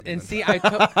And see, I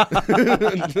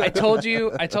told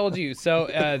you.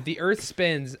 So the Earth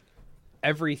spins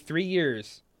every 3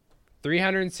 years,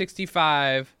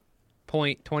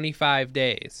 365.25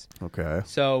 days. Okay.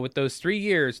 So with those 3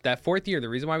 years, that fourth year, the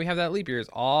reason why we have that leap year is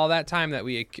all that time that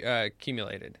we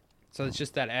accumulated. So it's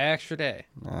just that extra day.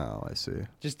 Oh, I see.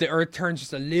 Just the Earth turns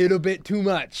just a little bit too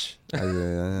much.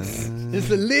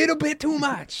 Just a little bit too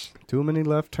much. Too many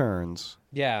left turns.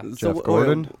 Yeah. So, Jeff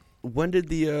Gordon? When did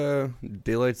the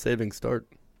daylight saving start?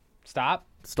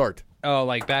 Start. Oh,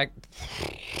 like back.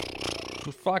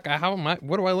 Fuck. How am I?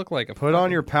 What do I look like? Put on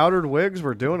your powdered wigs.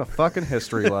 We're doing a fucking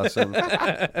history lesson.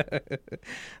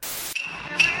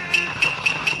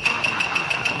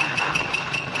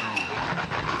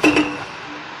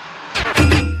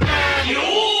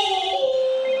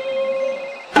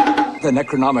 The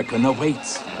Necronomicon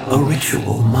awaits. A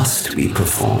ritual must be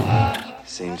performed.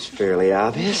 Seems fairly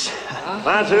obvious.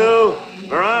 Batu!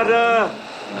 Barada!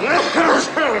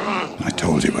 I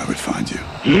told you I would find you.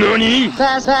 Nani?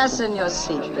 Fasten your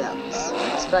seatbelts.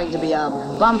 It's going to be a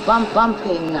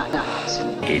bumpy night.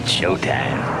 It's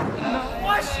showtime.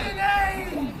 What's your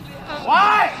name?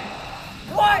 What?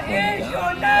 What is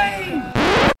your name?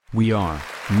 We are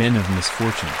Men of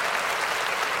Misfortune.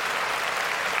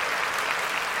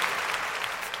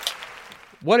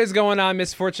 What is going on,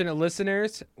 misfortunate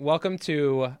listeners? Welcome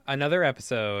to another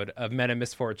episode of Men of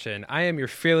Misfortune. I am your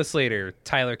fearless leader,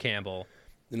 Tyler Campbell.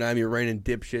 And I'm your reigning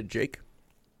dipshit, Jake.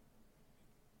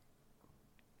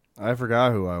 I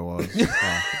forgot who I was.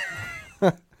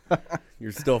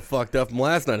 You're still fucked up from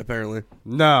last night, apparently.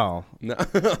 No, No,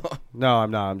 I'm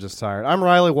not. I'm just tired. I'm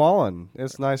Riley Wallen.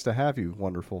 It's nice to have you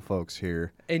wonderful folks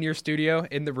here. In your studio,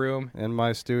 in the room. In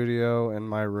my studio, in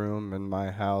my room, in my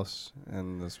house,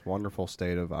 in this wonderful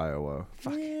state of Iowa.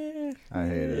 Fuck. Yeah, I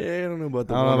hate it. Yeah, I don't know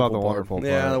about the wonderful part.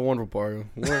 Yeah, the wonderful part.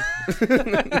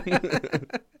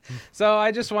 So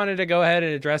I just wanted to go ahead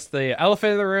and address the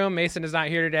elephant in the room. Mason is not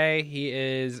here today. He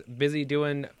is busy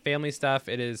doing family stuff.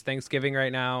 It is Thanksgiving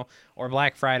right now, or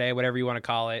Black Friday, whatever you want to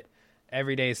call it.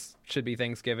 Every day should be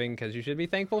Thanksgiving because you should be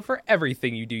thankful for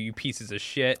everything you do, you pieces of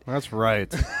shit. That's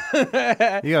right.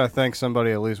 You gotta thank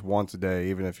somebody at least once a day,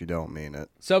 even if you don't mean it.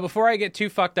 So before I get too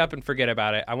fucked up and forget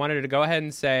about it, I wanted to go ahead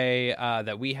and say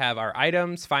that we have our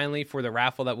items finally for the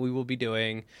raffle that we will be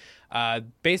doing.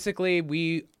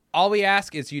 Basically, all we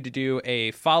ask is you to do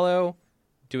a follow,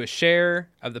 do a share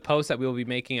of the posts that we will be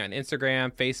making on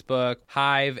Instagram, Facebook,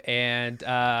 Hive, and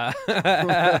and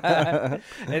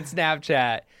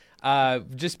Snapchat.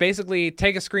 Just basically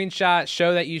take a screenshot,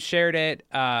 show that you shared it,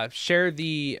 share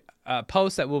the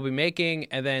post that we'll be making,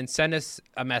 and then send us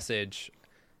a message.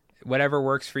 Whatever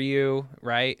works for you,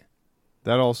 right?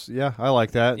 Yeah, I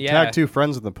like that. Yeah. Tag 2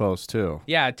 friends in the post, too.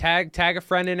 Yeah, tag a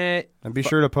friend in it. And be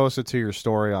sure to post it to your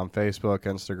story on Facebook,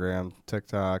 Instagram,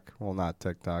 TikTok. Well, not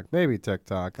TikTok. Maybe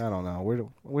TikTok. I don't know.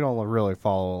 We don't really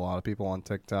follow a lot of people on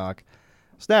TikTok.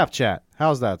 Snapchat.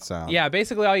 How's that sound? Yeah,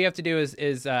 basically all you have to do is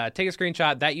take a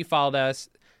screenshot that you followed us,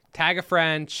 tag a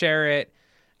friend, share it,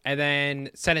 and then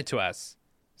send it to us.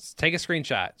 Take a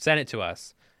screenshot, send it to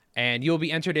us. And you'll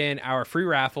be entered in our free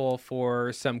raffle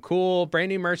for some cool brand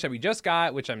new merch that we just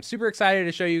got, which I'm super excited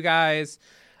to show you guys.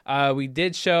 We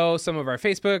did show some of our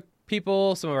Facebook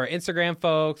people, some of our Instagram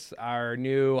folks, our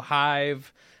new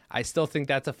Hive. I still think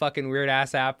that's a fucking weird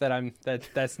ass app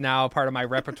that's now part of my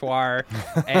repertoire,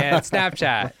 and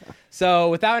Snapchat. So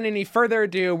without any further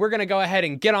ado, we're going to go ahead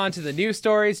and get on to the news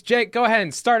stories. Jake, go ahead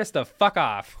and start us the fuck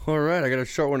off. All right, I got a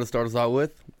short one to start us out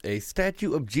with. A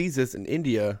statue of Jesus in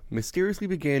India mysteriously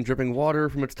began dripping water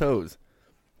from its toes.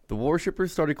 The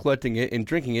worshippers started collecting it and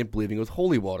drinking it, believing it was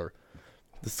holy water.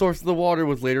 The source of the water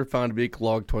was later found to be a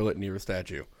clogged toilet near a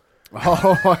statue.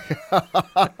 Oh, my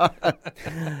God.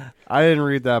 I didn't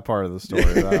read that part of the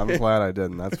story. I'm glad I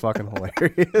didn't. That's fucking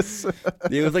hilarious.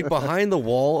 It was like behind the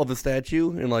wall of the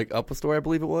statue and like up a story, I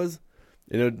believe it was.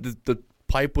 The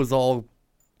pipe was all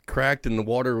cracked and the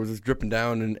water was just dripping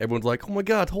down and everyone's like, oh my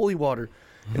God, it's holy water.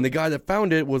 And the guy that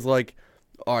found it was like,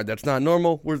 all right, that's not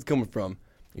normal. Where's it coming from?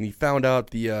 And he found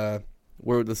out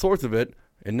where the source of it,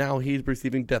 and now he's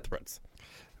receiving death threats.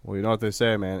 Well, you know what they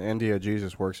say, man. India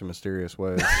Jesus works in mysterious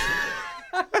ways.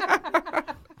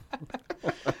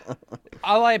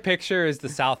 All I picture is the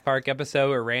South Park episode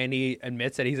where Randy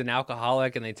admits that he's an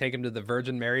alcoholic and they take him to the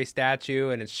Virgin Mary statue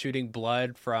and it's shooting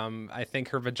blood from, I think,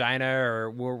 her vagina or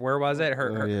where was it?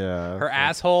 Her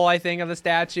asshole, I think, of the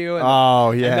statue.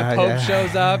 And, and the Pope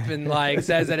shows up and like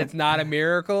says that it's not a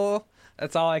miracle.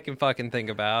 That's all I can fucking think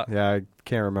about. Yeah, I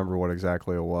can't remember what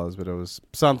exactly it was, but it was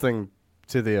something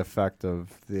to the effect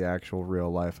of the actual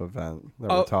real life event that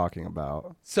we're talking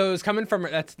about. So it was coming from,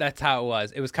 that's how it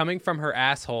was. It was coming from her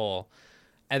asshole.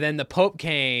 And then the Pope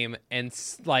came and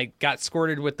like got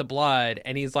squirted with the blood,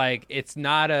 and he's like, "It's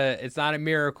not a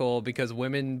miracle because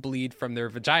women bleed from their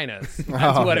vaginas."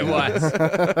 That's what it was.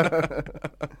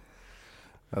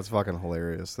 That's fucking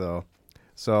hilarious, though.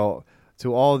 So,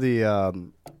 to all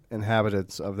the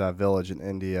inhabitants of that village in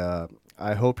India,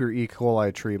 I hope your E.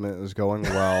 coli treatment is going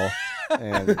well.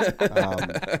 And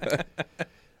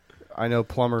I know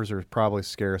plumbers are probably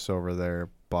scarce over there,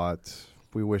 but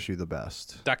we wish you the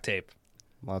best. Duct tape.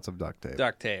 Lots of duct tape.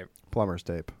 Duct tape. Plumber's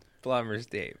tape. Plumber's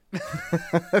tape.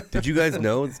 Did you guys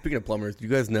know, speaking of plumbers, do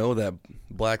you guys know that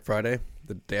Black Friday,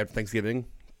 the day after Thanksgiving,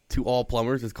 to all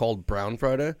plumbers is called Brown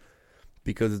Friday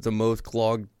because it's the most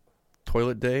clogged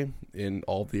toilet day in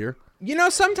all of the year? You know,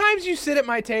 sometimes you sit at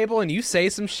my table and you say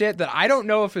some shit that I don't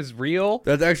know if is real.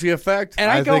 That's actually a fact. And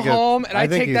I go home and I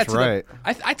take that to right.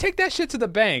 I take that shit to the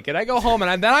bank and I go home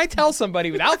and then I tell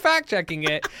somebody without fact checking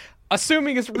it,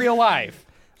 assuming it's real life.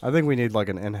 I think we need like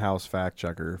an in-house fact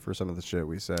checker for some of the shit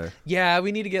we say. Yeah,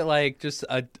 we need to get like just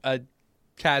a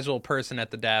casual person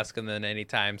at the desk, and then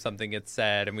anytime something gets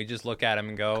said and we just look at him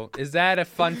and go, is that a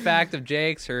fun fact of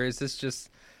Jake's, or is this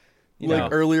just, you know?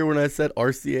 Earlier when I said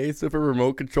RCA, so for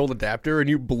remote controlled adapter, and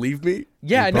you believe me?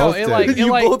 Yeah, You no, both it did. like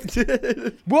You like both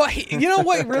did. well, you know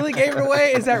what really gave it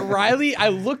away is that Riley. I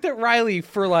looked at Riley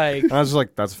for like, And I was just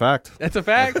like, that's a fact. that's a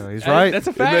fact. He's right. That's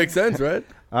a It fact. makes sense, right?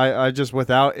 I just,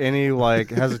 without any like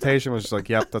hesitation, was just like,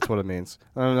 yep, that's what it means.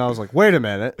 And I was like, wait a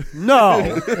minute. No,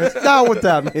 it's not what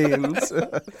that means.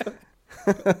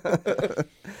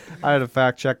 I had to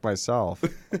fact check myself.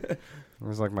 It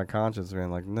was like my conscience being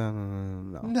like,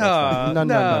 no. That's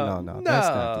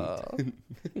not it.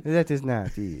 That is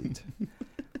not it.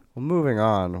 Well, moving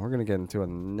on, we're going to get into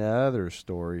another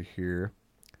story here.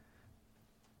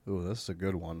 Ooh, this is a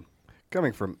good one.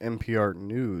 Coming from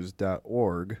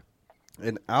nprnews.org.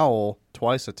 An owl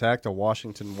twice attacked a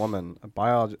Washington woman. A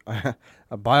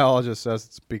biologist says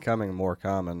it's becoming more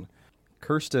common.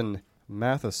 Kirsten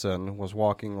Matheson was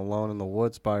walking alone in the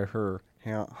woods by her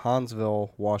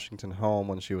Hansville, Washington home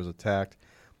when she was attacked.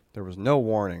 There was no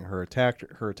warning. Her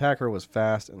attacker was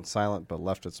fast and silent but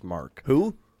left its mark.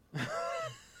 Who?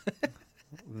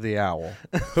 The owl.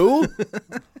 Who?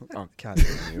 Oh, God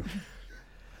damn you.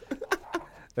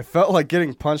 It felt like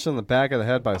getting punched in the back of the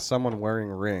head by someone wearing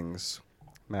rings,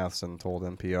 Matheson told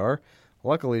NPR.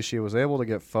 Luckily, she was able to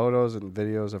get photos and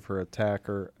videos of her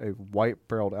attacker, a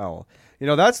white-barreled owl. You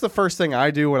know, that's the first thing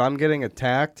I do when I'm getting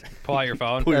attacked. Pull out your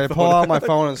phone. I pull out my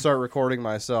phone and start recording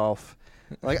myself.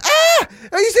 Like, ah!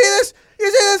 Oh, you see this? You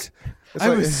see this? It's I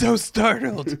like- was so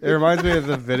startled. It reminds me of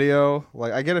the video.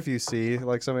 Like, I get if you see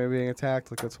like somebody being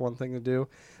attacked, like that's one thing to do.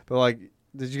 But like,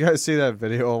 did you guys see that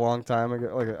video a long time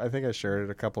ago? Like, I think I shared it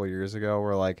a couple of years ago,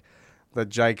 where like the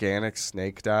gigantic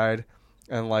snake died,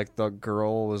 and like the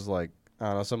girl was like, I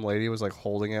don't know, some lady was like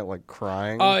holding it, like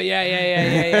crying. Oh yeah.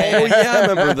 Oh, yeah, I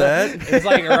remember that. It's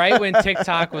like right when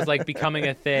TikTok was like becoming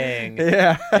a thing.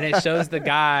 Yeah. And it shows the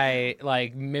guy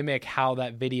like mimic how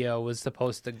that video was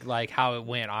supposed to, like how it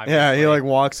went. Obviously. Yeah, he like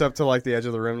walks up to like the edge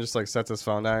of the room, just like sets his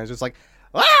phone down, and he's just like,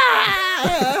 ah!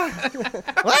 Ah!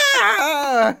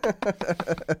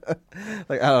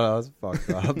 Like, I don't know, it's fucked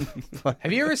up.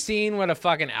 Have you ever seen what a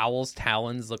fucking owl's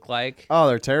talons look like? Oh,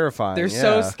 they're terrifying. They're yeah.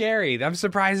 so scary. I'm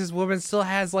surprised this woman still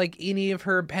has like any of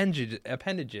her appendages.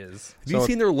 Have you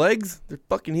seen their legs? They're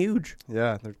fucking huge.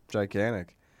 Yeah, they're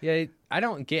gigantic. Yeah, I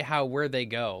don't get where they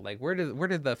go. Like where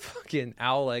did the fucking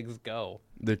owl legs go?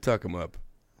 They tuck them up.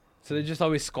 So they're just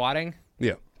always squatting?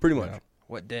 Yeah, pretty much. Yeah.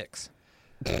 What dicks?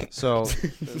 So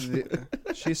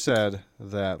she said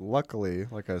that luckily,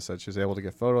 like I said, she was able to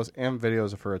get photos and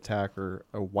videos of her attacker,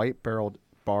 a white-barreled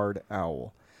barred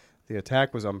owl. The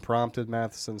attack was unprompted,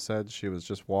 Matheson said. She was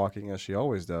just walking as she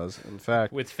always does. In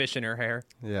fact, With fish in her hair.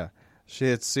 yeah,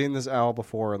 she had seen this owl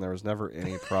before and there was never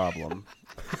any problem.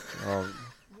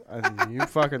 You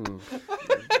fucking...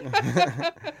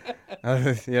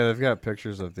 Yeah, they've got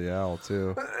pictures of the owl,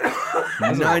 too.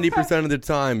 90% of the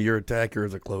time, your attacker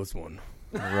is a close one.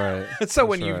 Right.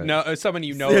 Someone That's you right. know, someone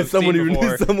you know, Yeah, have seen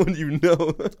before. someone you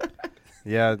know.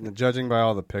 Yeah, judging by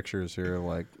all the pictures here,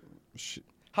 like...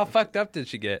 How fucked up did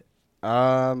she get?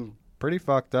 Pretty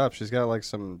fucked up. She's got like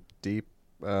some deep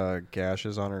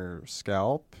gashes on her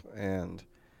scalp and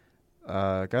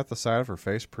got the side of her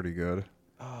face pretty good.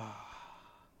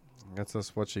 That's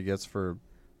just what she gets for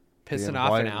Pissing being off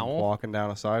white an and owl? walking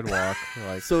down a sidewalk.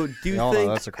 Like, So do you all know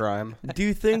think that's a crime? Do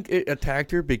you think it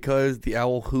attacked her because the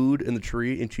owl hooed in the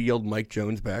tree and she yelled Mike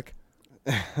Jones back?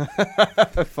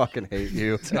 I fucking hate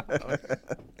you.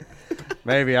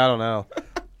 Maybe, I don't know.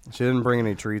 She didn't bring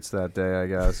any treats that day, I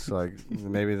guess. Like,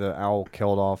 maybe the owl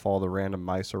killed off all the random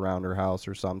mice around her house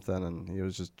or something, and he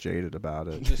was just jaded about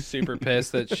it. Just super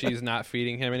pissed that she's not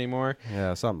feeding him anymore.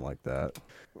 Yeah, something like that.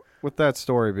 With that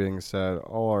story being said,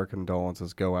 all our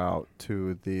condolences go out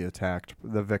to the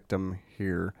victim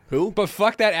here. Who? But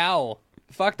fuck that owl.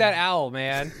 Fuck that owl,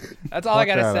 man. That's all I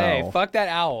Fuck gotta that say. owl. Fuck that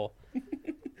owl.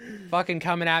 Fucking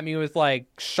coming at me with like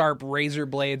sharp razor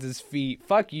blades as feet.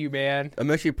 Fuck you, man. I'm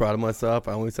actually proud of myself.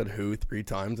 I only said who 3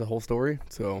 times the whole story,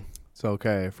 so It's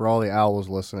okay. For all the owls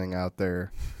listening out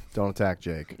there, don't attack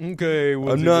Jake. Okay,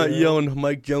 I'm not yelling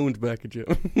Mike Jones back at you.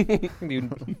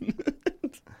 Dude.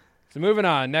 So moving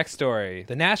on, next story.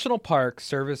 The National Park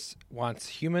Service wants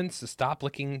humans to stop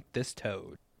licking this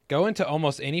toad. Go into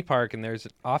almost any park and there's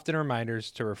often reminders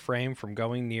to refrain from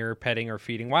going near, petting, or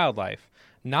feeding wildlife.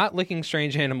 Not licking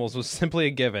strange animals was simply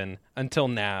a given until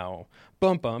now.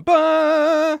 Bum bum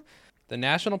bum! The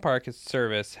National Park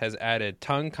Service has added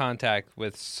tongue contact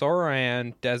with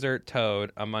Soran desert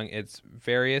toad among its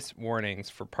various warnings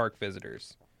for park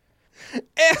visitors.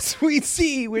 As we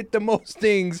see with the most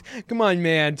things, come on,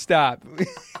 man, stop.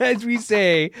 As we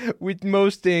say with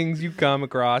most things you come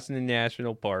across in the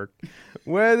national park,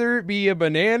 whether it be a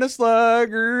banana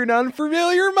slug or an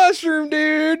unfamiliar mushroom,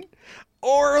 dude,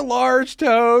 or a large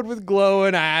toad with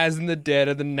glowing eyes in the dead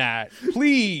of the night,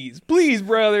 please,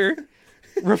 brother,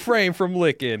 refrain from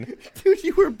licking. Dude,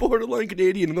 you were borderline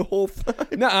Canadian the whole time.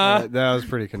 Nuh-uh. That was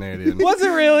pretty Canadian. Was it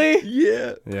really?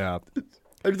 Yeah. Yeah.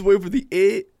 I just waiting for the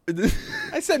it.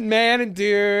 I said man and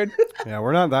dude. Yeah,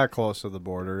 we're not that close to the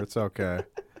border. It's okay.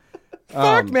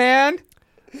 Fuck, man.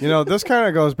 You know, this kind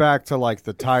of goes back to like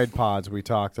the Tide Pods we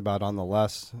talked about on the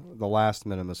last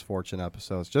Men of Misfortune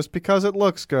episodes. Just because it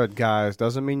looks good, guys,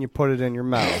 doesn't mean you put it in your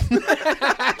mouth.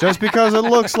 Just because it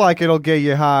looks like it'll get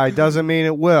you high doesn't mean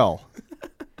it will.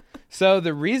 So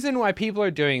the reason why people are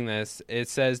doing this, it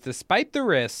says, despite the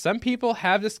risks, some people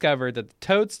have discovered that the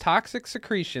toad's toxic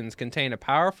secretions contain a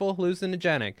powerful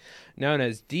hallucinogenic known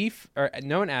as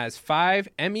 5-MeO-DMT.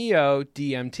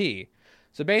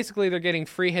 So basically, they're getting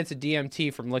free hits of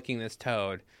DMT from licking this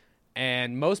toad,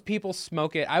 and most people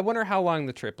smoke it. I wonder how long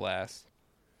the trip lasts,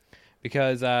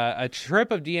 because a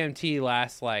trip of DMT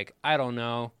lasts like, I don't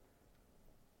know,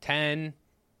 10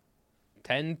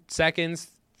 seconds.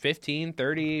 15,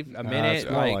 30, a minute. It's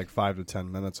like 5 to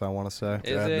 10 minutes, I want to say. I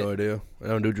have no idea. I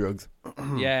don't do drugs.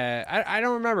 Yeah, I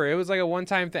don't remember. It was like a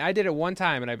one-time thing. I did it one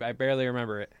time, and I barely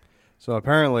remember it. So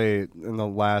apparently, in the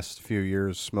last few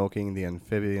years, smoking the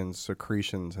amphibian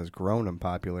secretions has grown in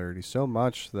popularity so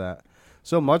much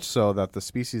so that the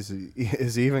species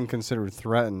is even considered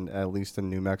threatened, at least in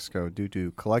New Mexico, due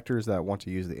to collectors that want to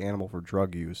use the animal for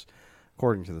drug use,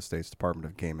 according to the state's Department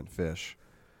of Game and Fish.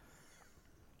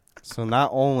 So not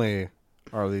only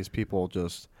are these people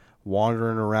just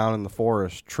wandering around in the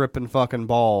forest, tripping fucking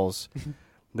balls,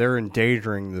 they're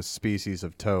endangering this species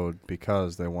of toad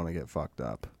because they want to get fucked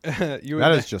up.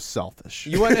 That is just selfish.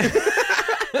 You want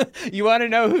to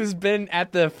know who's been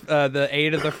at the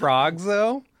aid of the frogs,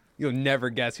 though? You'll never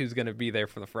guess who's going to be there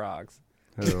for the frogs.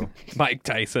 Who? Mike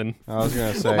Tyson. I was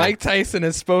going to say. Mike Tyson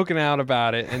has spoken out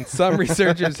about it, and some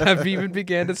researchers have even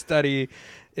began to study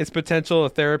its potential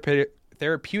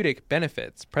therapeutic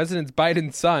benefits. President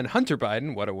Biden's son, Hunter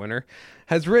Biden, what a winner,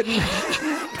 has written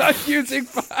about using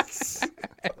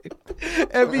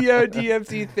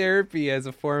MeO-DMT therapy as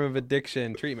a form of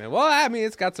addiction treatment. Well, I mean,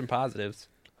 it's got some positives.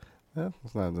 Yeah,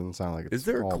 that doesn't sound like it's Is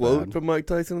there a all quote bad. from Mike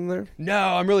Tyson in there? No,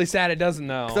 I'm really sad it doesn't,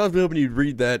 though. Because I was hoping you'd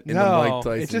read that in the Mike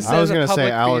Tyson. it just I was says a going to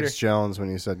say public Alex theater. Jones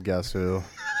when you said guess who.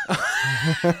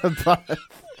 But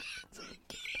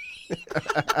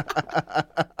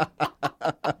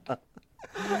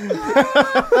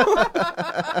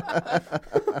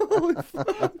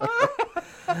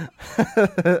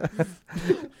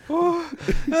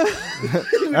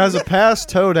as a past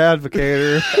toad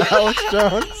advocator, Alex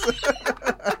Jones.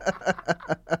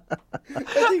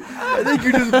 I think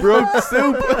you just broke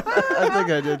soup. I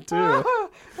think I did too.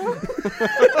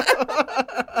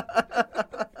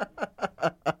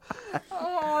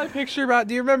 Oh, I picture about.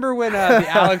 Do you remember when the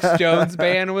Alex Jones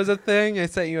band was a thing? I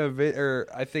sent you a or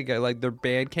I think I like their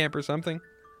band camp or something.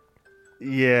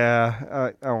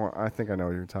 Yeah, I think I know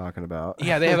what you're talking about.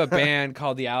 Yeah, they have a band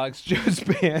called the Alex Jones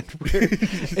Band. Where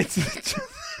it's just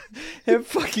him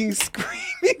fucking screaming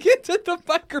into the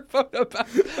microphone about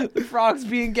the frogs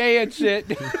being gay and shit.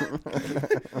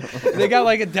 They got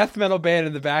like a death metal band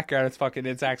in the background.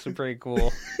 It's actually pretty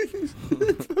cool.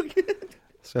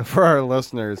 So for our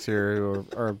listeners here who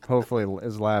are hopefully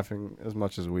is laughing as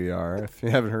much as we are, if you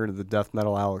haven't heard of the death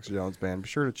metal Alex Jones band, be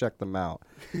sure to check them out.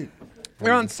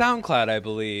 They're on SoundCloud, I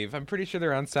believe. I'm pretty sure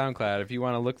they're on SoundCloud. If you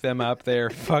want to look them up, they're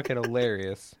fucking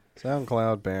hilarious.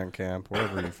 SoundCloud, Bandcamp,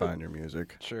 wherever you find your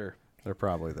music. Sure. They're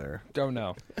probably there. Don't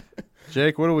know.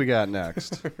 Jake, what do we got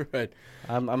next? Right.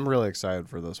 I'm really excited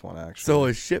for this one, actually. So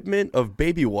a shipment of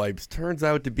baby wipes turns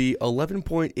out to be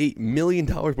 $11.8 million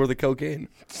worth of cocaine.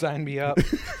 Sign me up.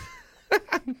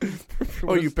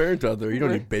 Oh, you parents out there, you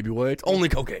don't need baby wipes. Only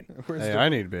cocaine. Hey, I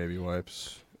need baby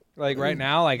wipes. Like right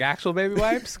now, like actual baby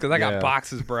wipes? Because I got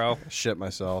boxes, bro. Shit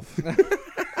myself.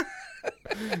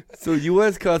 So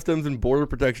U.S. Customs and Border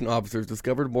Protection officers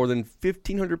discovered more than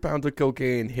 1,500 pounds of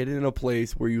cocaine hidden in a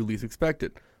place where you least expect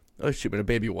it. A shipment of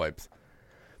baby wipes.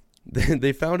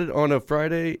 They found it on a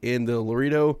Friday in the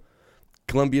Laredo,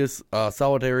 Columbia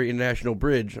Solitary International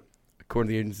Bridge, according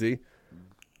to the agency.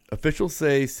 Officials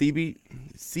say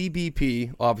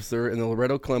CBP officer in the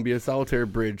Laredo Columbia Solitary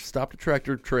Bridge stopped a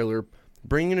tractor trailer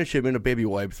bringing in a shipment of baby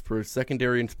wipes for a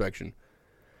secondary inspection.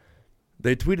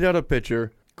 They tweeted out a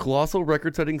picture. Colossal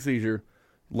record-setting seizure,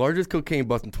 largest cocaine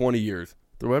bust in 20 years.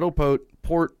 The Laredo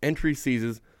port entry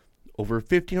seizes over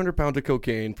 1,500 pounds of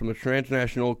cocaine from the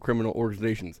transnational criminal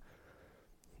organizations.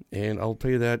 And I'll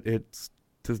tell you that it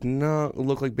does not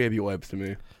look like baby wipes to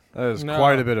me. That is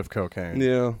quite a bit of cocaine.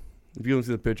 Yeah. If you don't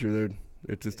see the picture there,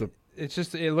 it's just a...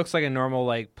 It looks like a normal,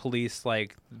 like, police,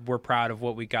 like, we're proud of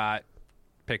what we got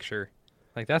picture.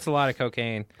 Like, that's a lot of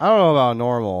cocaine. I don't know about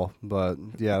normal, but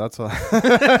yeah, that's a...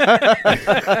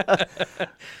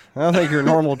 I don't think your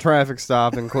normal traffic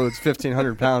stop includes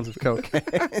 1,500 pounds of cocaine.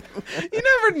 You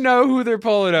never know who they're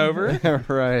pulling over.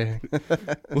 Right.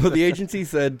 Well, the agency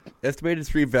said estimated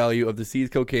street value of the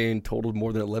seized cocaine totaled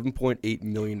more than $11.8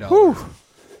 million.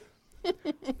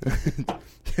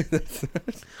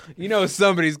 You know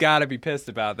somebody's got to be pissed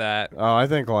about that. Oh, I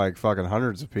think like fucking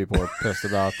hundreds of people are pissed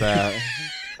about that.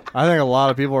 I think a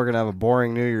lot of people are going to have a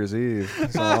boring New Year's Eve.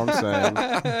 That's all I'm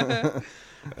saying.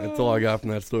 That's all I got from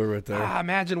that story right there.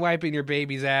 Imagine wiping your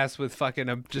baby's ass with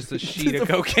fucking just a sheet of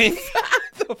cocaine.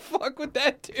 What the fuck would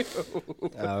that do?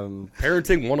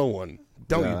 Parenting 101.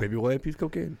 Don't Yeah. use baby wipe, use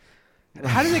cocaine.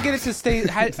 How did they get it to stay?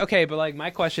 Okay, but like my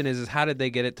question is how did they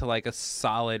get it to like a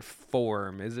solid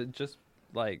form? Is it just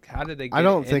like how did they get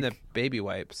it in the baby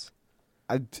wipes?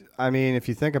 I mean, if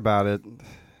you think about it, and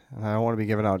I don't want to be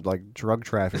giving out like drug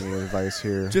trafficking advice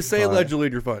here. Just say allegedly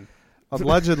and you're fine.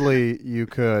 Allegedly, you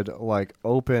could like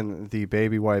open the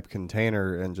baby wipe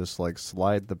container and just like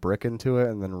slide the brick into it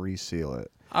and then reseal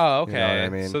it. Oh, okay. You know what I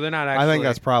mean? So they're not actually... I think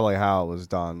that's probably how it was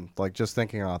done. Like just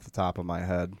thinking off the top of my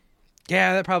head.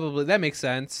 Yeah, that makes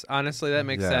sense. Honestly, that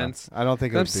makes sense. I don't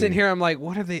think I'm sitting here. I'm like,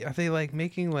 what are they? Are they like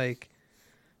making like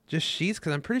just sheets?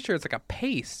 Because I'm pretty sure it's like a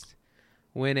paste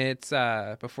when it's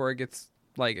before it gets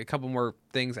like a couple more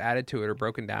things added to it or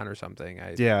broken down or something.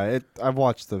 I've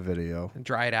watched the video.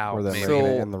 Dry it out. Where they're maybe. making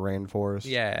it in the rainforest.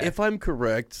 Yeah. If I'm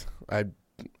correct, I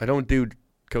don't do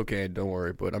cocaine. Don't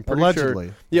worry, but I'm pretty allegedly.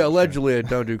 sure. Yeah, allegedly I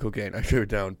don't do cocaine. I shoot it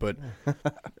down, but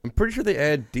I'm pretty sure they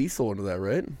add diesel into that,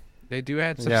 right? They do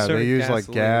add some. Yeah, they use gasoline.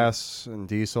 like gas and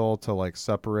diesel to like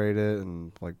separate it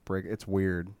and like break. It's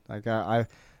weird. Like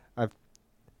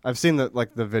I've seen the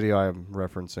video I'm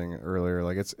referencing earlier.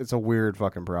 Like it's a weird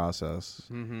fucking process.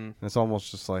 Mm-hmm. And it's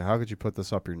almost just like how could you put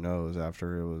this up your nose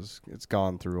after it's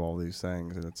gone through all these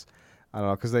things, and it's I don't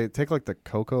know, because they take like the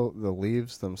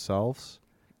leaves themselves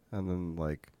and then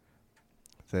like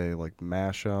they like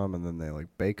mash them and then they like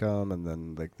bake them and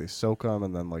then like they soak them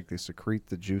and then like they secrete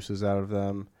the juices out of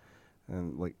them.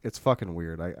 And like it's fucking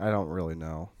weird. I don't really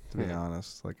know, to be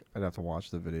honest. Like I'd have to watch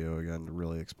the video again to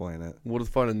really explain it. We'll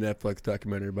just find a Netflix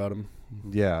documentary about him.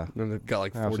 Yeah, and they've got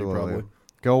like 40 absolutely. probably.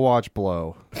 Go watch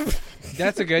Blow.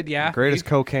 That's a good greatest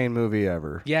cocaine movie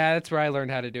ever. Yeah, that's where I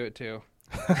learned how to do it too.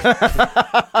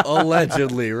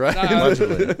 Allegedly, right?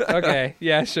 Allegedly. Okay,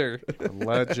 yeah, sure.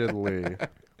 Allegedly.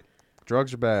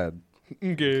 Drugs are bad.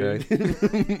 Good.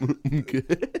 Okay.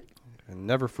 And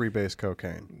never freebase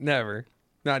cocaine. Never.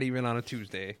 Not even on a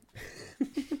Tuesday.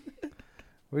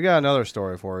 We got another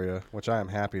story for you, which I am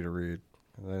happy to read.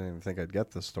 I didn't even think I'd get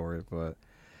this story, but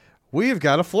we've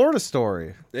got a Florida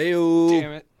story. Hey-o.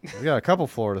 Damn it. We got a couple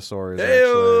Florida stories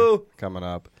Hey-o. actually coming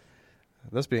up.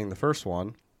 This being the first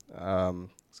one.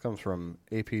 This comes from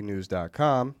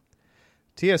apnews.com.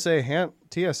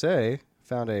 TSA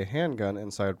found a handgun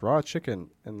inside raw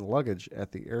chicken in luggage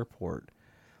at the airport.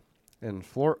 In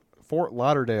Fort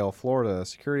Lauderdale, Florida,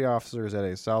 security officers at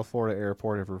a South Florida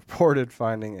airport have reported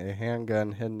finding a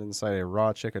handgun hidden inside a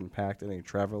raw chicken packed in a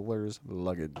traveler's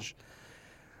luggage.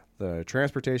 The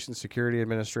Transportation Security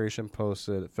Administration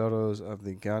posted photos of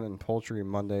the gun and poultry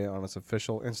Monday on its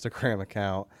official Instagram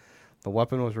account. The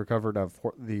weapon was recovered at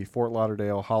the Fort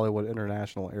Lauderdale Hollywood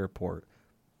International Airport.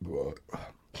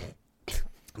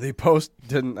 The post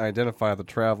didn't identify the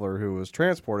traveler who was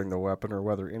transporting the weapon or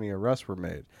whether any arrests were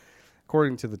made.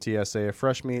 According to the TSA,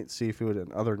 fresh meat, seafood,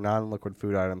 and other non-liquid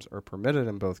food items are permitted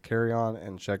in both carry-on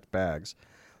and checked bags,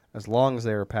 as long as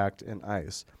they are packed in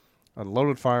ice.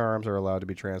 Unloaded firearms are allowed to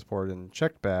be transported in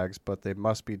checked bags, but they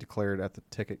must be declared at the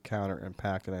ticket counter and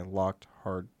packed in a locked,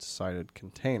 hard-sided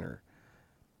container.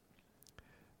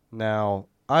 Now,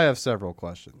 I have several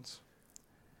questions.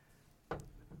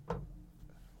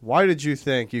 Why did you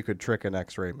think you could trick an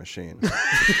X-ray machine?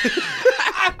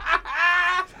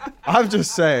 I'm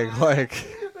just saying, like,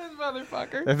 This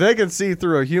motherfucker. if they can see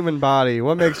through a human body,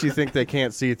 what makes you think they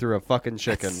can't see through a fucking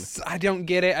chicken? I don't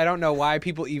get it. I don't know why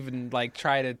people even like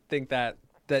try to think that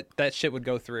shit would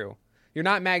go through. You're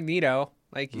not Magneto.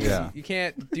 Like, you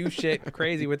can't do shit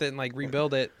crazy with it and like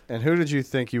rebuild it. And who did you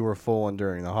think you were fooling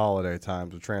during the holiday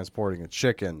times of transporting a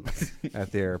chicken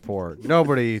at the airport?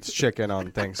 Nobody eats chicken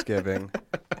on Thanksgiving.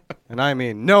 And I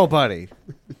mean nobody.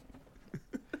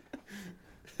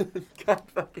 God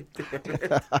fucking damn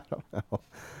it. I don't know.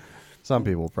 Some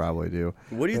people probably do.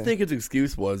 What do you think his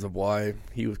excuse was of why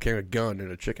he was carrying a gun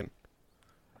and a chicken?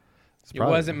 It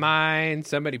wasn't mine.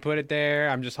 Somebody put it there.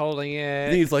 I'm just holding it.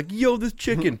 And he's like, yo, this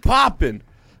chicken popping.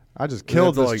 I just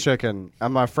killed that's this like- chicken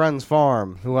at my friend's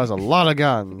farm who has a lot of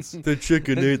guns. The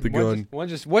chicken ate the gun. One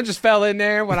just fell in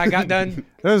there when I got done.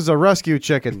 This is a rescue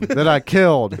chicken that I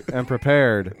killed and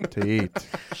prepared to eat.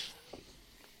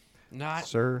 Not.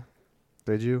 Sir,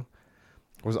 did you?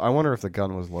 I wonder if the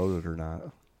gun was loaded or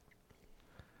not.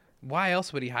 Why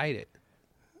else would he hide it?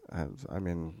 I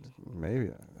mean, maybe.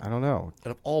 I don't know.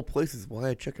 Out of all places, why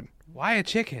a chicken? Why a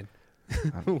chicken?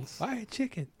 Why a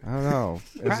chicken? I don't know.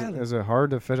 Riley. Is it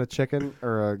hard to fit a chicken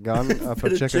or a gun up a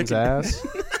Fit a chicken's chicken. ass?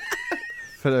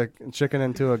 Fit a chicken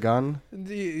into a gun?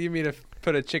 Do you mean to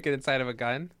put a chicken inside of a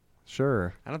gun?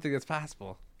 Sure. I don't think that's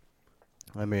possible.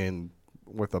 I mean,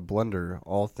 with a blender,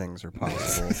 all things are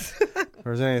possible. If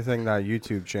there's anything that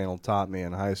YouTube channel taught me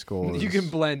in high school, You can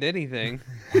blend anything.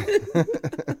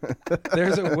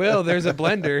 There's a will. There's a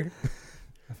blender.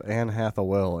 If Anne hath a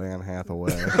will, Anne hath a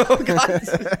way. Oh, God.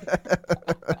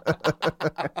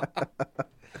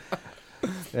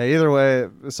 Yeah, either way,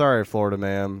 sorry, Florida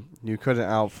man. You couldn't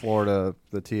out Florida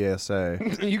the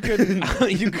TSA. You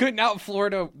couldn't out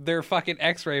Florida their fucking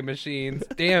X-ray machines.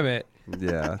 Damn it.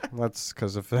 Yeah, that's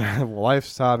because if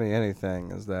life's taught me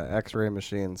anything, is that X-ray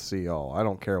machines see all. I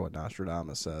don't care what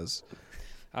Nostradamus says.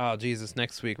 Oh, Jesus.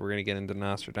 Next week, we're going to get into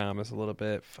Nostradamus a little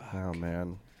bit. Fuck. Oh,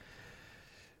 man.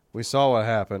 We saw what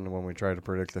happened when we tried to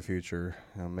predict the future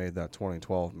and made that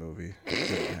 2012 movie. It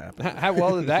didn't happen. How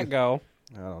well did that go?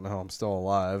 I don't know. I'm still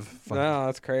alive. No,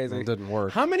 that's crazy. It didn't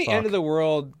work. How many Fuck. end of the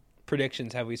world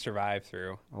predictions have we survived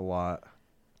through? A lot.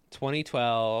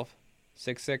 2012,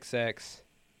 666.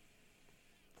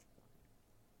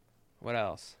 What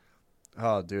else?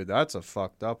 Oh, dude, that's a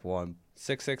fucked up one.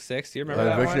 666. Do you remember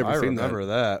I've that actually one? never I seen remember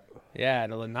that. Yeah,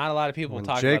 not a lot of people When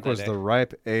talk Jake about that was day. the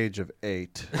ripe age of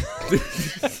 8.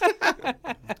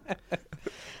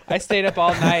 I stayed up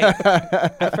all night.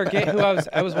 I forget who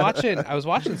I was watching. I was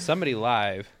watching somebody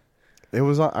live. It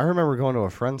was. I remember going to a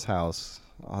friend's house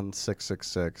on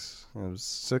 666.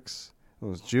 It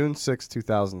was June 6,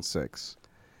 2006,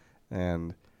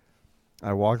 and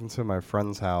I walked into my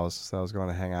friend's house that I was going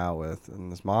to hang out with,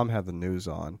 and his mom had the news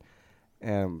on,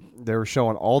 and they were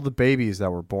showing all the babies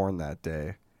that were born that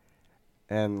day,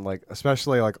 and like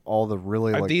especially like all the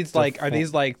really Are these like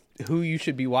deformed- who you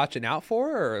should be watching out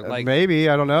for, or like maybe,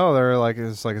 I don't know. They're like,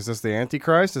 is this the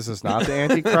Antichrist? Is this not the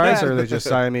Antichrist? Or are they just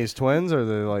Siamese twins? Or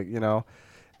they like,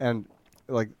 and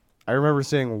like I remember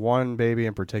seeing one baby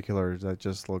in particular that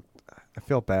just looked. I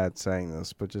feel bad saying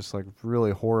this, but just like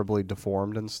really horribly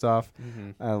deformed and stuff.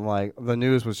 Mm-hmm. And like the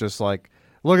news was just like,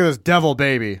 look at this devil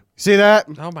baby. See that?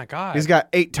 oh my god, He's got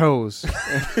 8 toes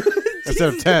instead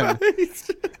of 10.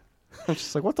 I'm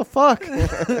just like, what the fuck?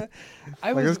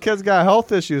 Like this kid's got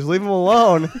health issues. Leave him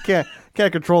alone. He can't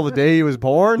control the day he was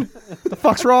born. The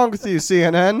fuck's wrong with you,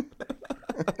 CNN?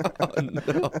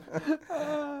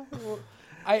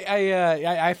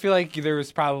 I feel like there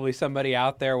was probably somebody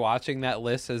out there watching that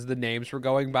list as the names were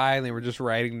going by, and they were just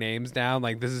writing names down.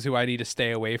 Like, this is who I need to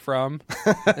stay away from.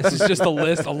 This is just a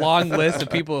long list of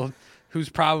people who's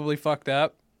probably fucked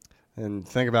up. And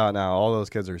think about it now. All those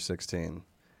kids are 16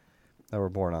 that were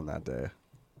born on that day.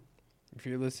 If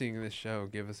you're listening to this show,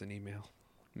 give us an email.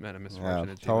 Men of Yeah,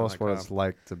 Misfortune. tell us what it's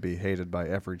like to be hated by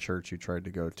every church you tried to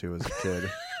go to as a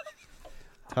kid.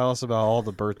 Tell us about all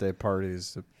the birthday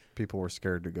parties that people were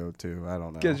scared to go to. I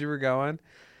don't know. Because you were going.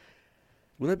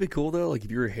 Wouldn't that be cool, though? Like,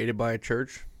 if you were hated by a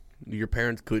church, your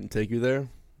parents couldn't take you there?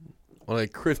 on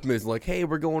like Christmas, like, hey,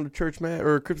 we're going to church mass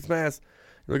or Christmas mass.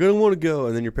 You're like, I don't want to go,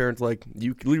 and then your parents like,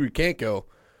 you literally can't go.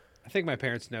 I think my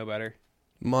parents know better.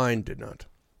 Mine did not.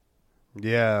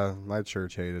 Yeah, my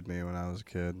church hated me when I was a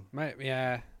kid.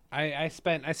 I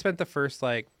spent the first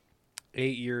like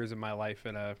 8 years of my life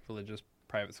in a religious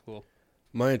private school.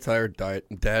 My entire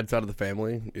dad's side of the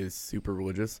family is super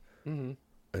religious, and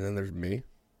then there's me,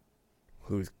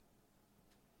 who's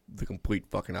the complete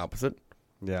fucking opposite.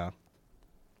 Yeah,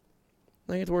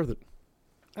 I think it's worth it.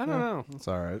 I don't know. It's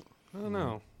all right. I don't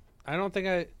know. I don't think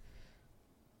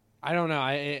I don't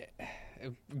know.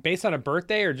 Based on a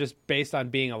birthday or just based on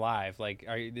being alive? Like,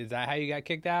 is that how you got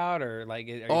kicked out, or like?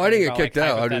 I didn't get kicked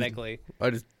out. Hypothetically, I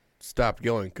just stopped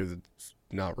going because it's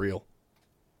not real.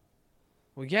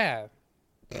 Well, yeah.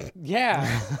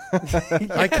 Yeah.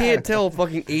 I can't tell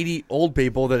fucking 80 old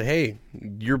people that, hey,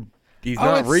 he's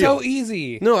not it's real. so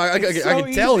easy. No, I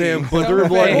can tell him, but they're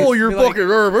like, oh, you're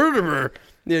fucking.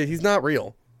 Yeah, he's not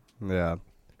real. Yeah.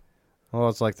 Well,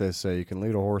 it's like they say, you can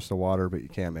lead a horse to water, but you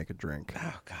can't make it drink.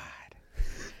 Oh, God.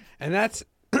 And that's,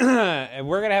 and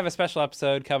we're going to have a special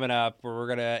episode coming up where we're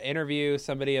going to interview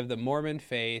somebody of the Mormon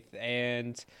faith.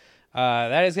 And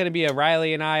that is going to be a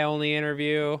Riley and I only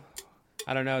interview.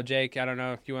 I don't know, Jake. I don't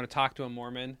know if you want to talk to a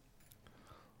Mormon.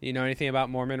 Do you know anything about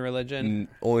Mormon religion?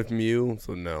 Only from you,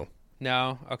 so no.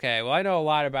 No? Okay. Well, I know a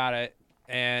lot about it.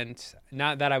 And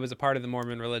not that I was a part of the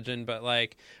Mormon religion, but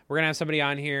like we're going to have somebody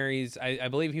on here. I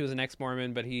believe he was an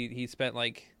ex-Mormon, but he spent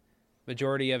like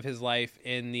majority of his life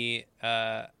in the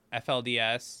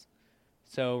FLDS.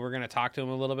 So we're going to talk to him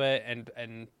a little bit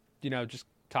and just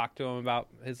talk to him about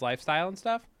his lifestyle and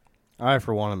stuff. I,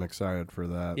 for one, am excited for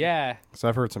that. Yeah. Because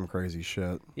I've heard some crazy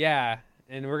shit. Yeah.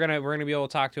 And we're gonna be able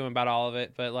to talk to him about all of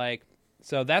it. But like,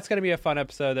 so that's going to be a fun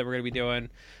episode that we're going to be doing.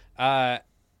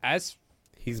 As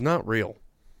he's not real.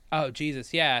 Oh,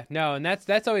 Jesus. Yeah. No. And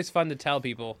that's always fun to tell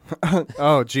people.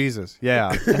 Oh, Jesus.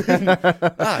 Yeah.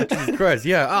 Jesus Christ.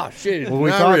 Yeah. Oh, shit.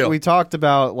 Well, we talked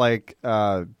about like,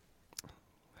 how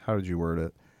did you word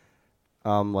it?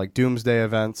 Like doomsday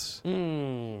events,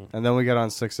 and then we got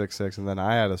on 666, and then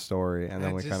I had a story, and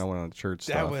then we kind of went on church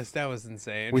stuff. That was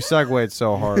insane. We segued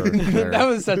so hard. That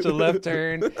was such a left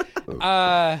turn.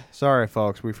 Sorry,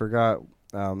 folks, we forgot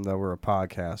that we're a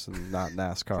podcast and not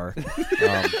NASCAR.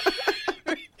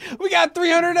 We got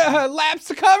 300 laps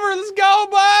to cover. Let's go,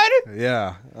 bud.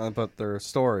 Yeah, but they're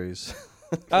stories.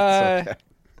 Okay.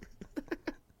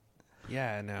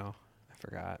 Yeah, no.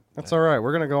 Forgot. That's all right.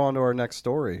 We're gonna go on to our next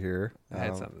story here. I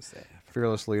had something to say.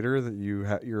 Fearless leader, that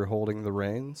you're holding the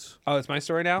reins. Oh, it's my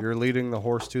story now. You're leading the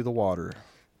horse to the water.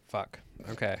 Fuck.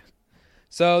 Okay.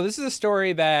 So this is a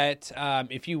story that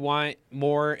if you want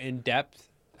more in-depth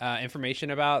information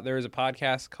about, there is a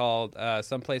podcast called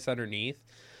Someplace Underneath.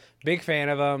 Big fan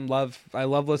of them. I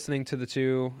love listening to the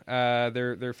two.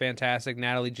 They're fantastic.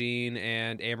 Natalie Jean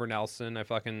and Amber Nelson.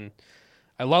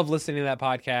 I love listening to that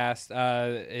podcast.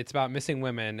 It's about missing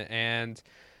women, and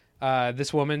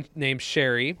this woman named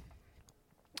Sherry,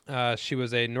 she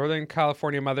was a Northern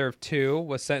California mother of two,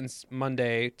 was sentenced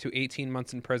Monday to 18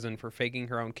 months in prison for faking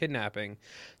her own kidnapping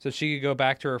so she could go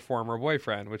back to her former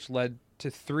boyfriend, which led to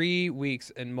 3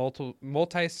 weeks in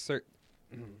multi-state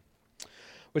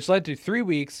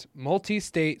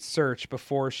search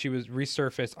before she was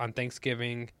resurfaced on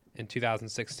Thanksgiving in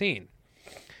 2016.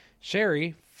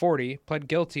 Sherry, 40, pled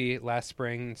guilty last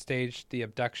spring and staged the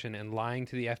abduction and lying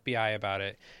to the FBI about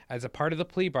it. As a part of the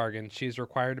plea bargain, she is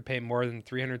required to pay more than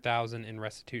 $300,000 in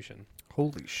restitution.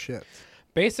 Holy shit.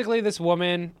 Basically, this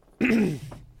woman,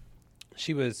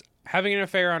 she was having an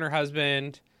affair on her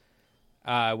husband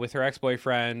with her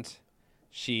ex-boyfriend.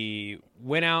 She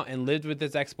went out and lived with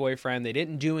this ex-boyfriend. They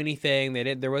didn't do anything.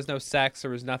 There was no sex. There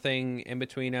was nothing in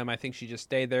between them. I think she just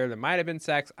stayed there. There might have been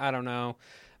sex. I don't know.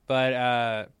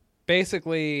 But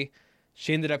basically,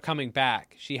 she ended up coming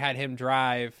back. She had him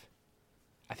drive.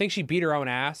 I think she beat her own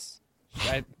ass.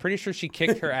 I'm pretty sure she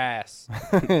kicked her ass.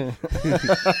 That's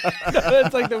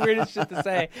like the weirdest shit to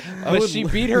say. But she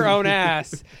beat her own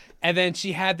ass. And then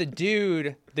she had the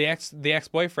dude, the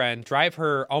ex-boyfriend, drive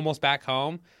her almost back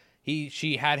home.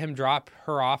 She had him drop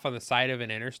her off on the side of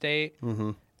an interstate.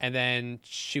 Mm-hmm. And then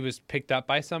she was picked up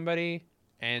by somebody.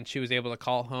 And she was able to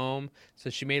call home. So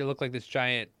she made it look like this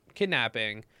giant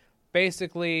kidnapping.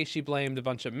 Basically, she blamed a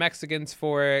bunch of Mexicans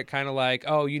for it, kind of like,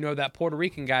 oh, that Puerto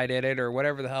Rican guy did it, or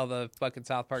whatever the hell the fucking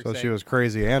South Park said. So she was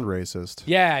crazy and racist.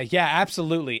 Yeah,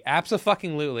 absolutely.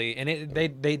 Abso-fucking-lutely. And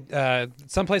they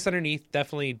Someplace Underneath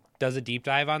definitely does a deep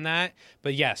dive on that.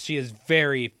 But yes, she is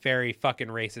very, very fucking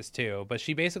racist too. But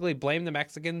she basically blamed the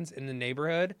Mexicans in the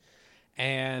neighborhood,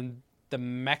 and the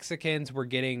Mexicans were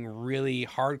getting really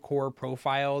hardcore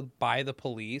profiled by the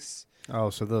police.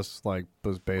 Oh, so this like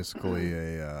was basically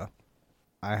a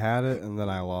I had it and then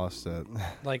I lost it.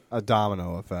 Like a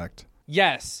domino effect.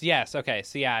 Yes. Okay.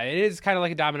 So yeah, it is kind of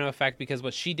like a domino effect because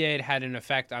what she did had an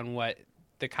effect on what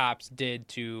the cops did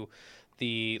to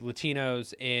the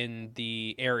Latinos in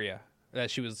the area that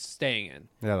she was staying in.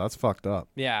 Yeah, that's fucked up.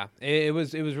 Yeah, it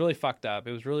was really fucked up.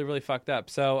 It was really fucked up.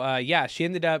 So yeah, she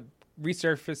ended up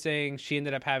resurfacing. She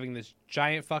ended up having this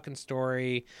giant fucking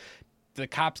story. The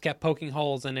cops kept poking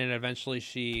holes in it, and eventually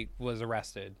she was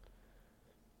arrested.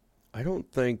 I don't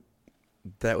think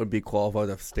that would be qualified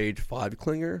as a stage 5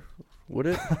 clinger, would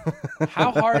it?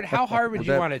 How hard would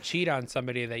you want to cheat on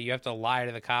somebody that you have to lie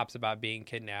to the cops about being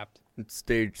kidnapped? It's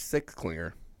stage 6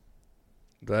 clinger.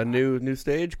 That new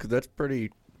stage? Because that's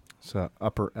pretty... It's an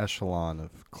upper echelon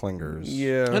of clingers.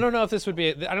 Yeah. I don't know if this would be...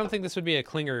 I don't think this would be a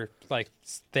clinger like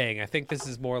thing. I think this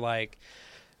is more like...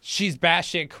 She's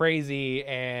batshit crazy,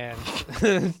 and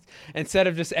instead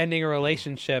of just ending a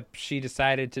relationship, she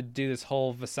decided to do this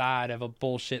whole facade of a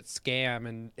bullshit scam,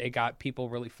 and it got people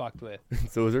really fucked with.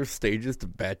 So is there stages to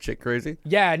batshit crazy?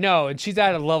 Yeah, no, and she's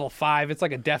at a level 5. It's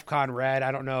like a DEFCON red.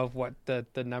 I don't know what the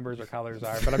numbers or colors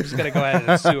are, but I'm just gonna go ahead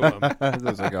and assume them.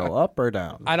 Does it go up or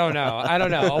down? I don't know.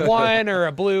 A 1 or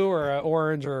a blue or an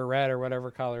orange or a red or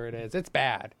whatever color it is. It's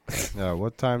bad. Yeah.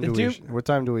 What time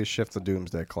do we shift the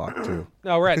doomsday clock to?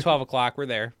 No, we're at 12 o'clock. We're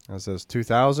there. It says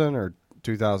 2000 or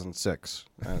 2006.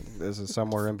 This is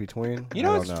somewhere in between. I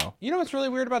don't know. You know what's really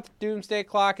weird about the doomsday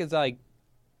clock is like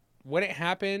when it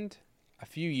happened a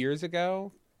few years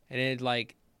ago, and it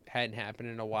like hadn't happened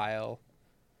in a while.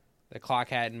 The clock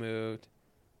hadn't moved,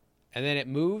 and then it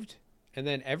moved, and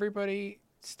then everybody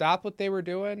stopped what they were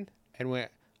doing and went,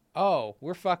 "Oh,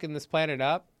 we're fucking this planet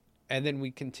up," and then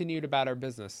we continued about our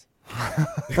business.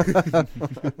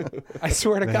 I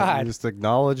swear to God. They just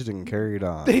acknowledged and carried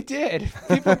on. They did.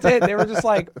 People did. They were just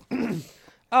like,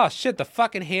 oh, shit, the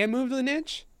fucking hand moved an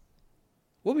inch?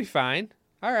 We'll be fine.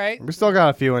 All right. We still got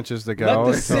a few inches to go.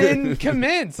 Let the sin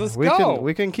commence. Let's go.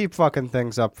 We can keep fucking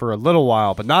things up for a little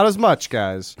while, but not as much,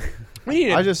 guys.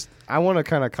 I want to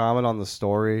kind of comment on the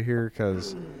story here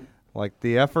because, like,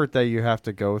 the effort that you have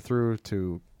to go through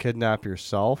to kidnap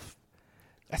yourself.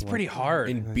 That's pretty hard.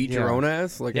 And beat your own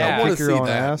ass? Like, yeah. I want to see that.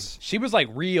 Ass. She was, like,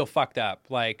 real fucked up.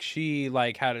 Like, she,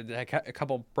 like, had a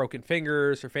couple broken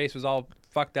fingers. Her face was all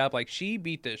fucked up. Like, she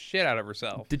beat the shit out of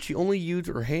herself. Did she only use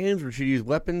her hands, or did she use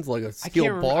weapons like a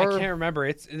steel bar? I can't remember.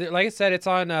 It's like I said, it's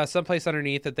on someplace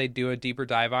underneath that they do a deeper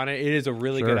dive on it. It is a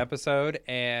really good episode,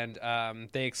 and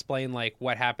they explain like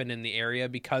what happened in the area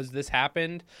because this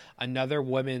happened. Another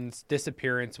woman's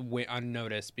disappearance went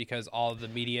unnoticed because all of the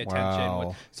media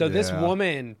attention. This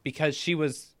woman, because she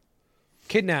was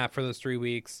kidnapped for those 3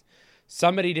 weeks.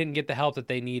 Somebody didn't get the help that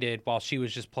they needed while she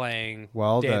was just playing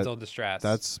damsel in distress.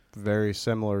 That's very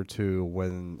similar to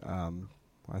when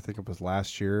I think it was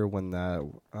last year when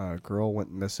that girl went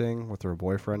missing with her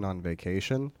boyfriend on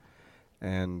vacation,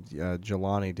 and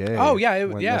Jelani Day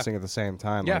went missing at the same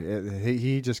time. Yeah. Like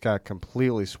he just got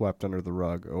completely swept under the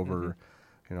rug over,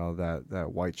 that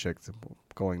white chick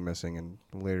going missing and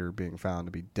later being found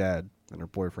to be dead, and her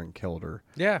boyfriend killed her.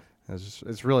 Yeah.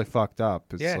 It's really fucked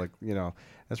up. It's like,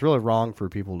 it's really wrong for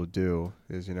people to do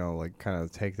is, like kind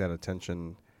of take that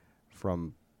attention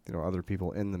from, other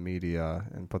people in the media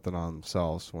and put that on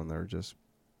themselves when they're just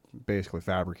basically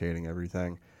fabricating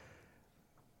everything.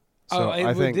 So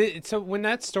I think so when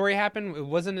that story happened,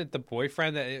 wasn't it the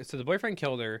boyfriend so the boyfriend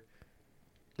killed her.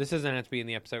 This doesn't have to be in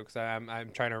the episode because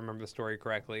I'm trying to remember the story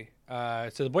correctly.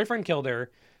 So the boyfriend killed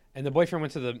her. And the boyfriend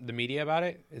went to the media about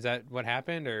it? Is that what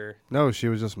happened, or no? She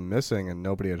was just missing, and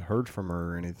nobody had heard from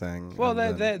her or anything. Well,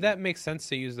 that makes sense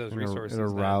to use those resources. It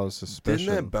aroused suspicion.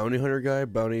 Didn't that bounty hunter guy,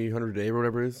 Bounty Hunter Dave or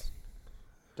whatever it is?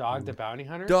 Dog the bounty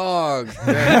hunter? Dog.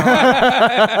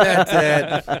 That's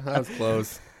it. That was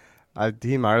close.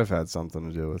 He might have had something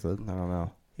to do with it. I don't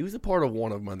know. He was a part of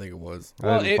one of them, I think it was.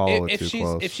 Well,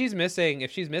 if she's missing,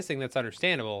 that's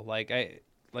understandable.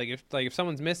 If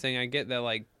someone's missing, I get that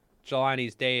like.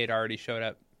 Jelani's Day had already showed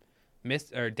up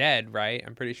dead, right?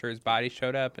 I'm pretty sure his body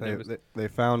showed up. And they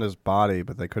found his body,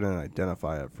 but they couldn't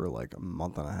identify it for like a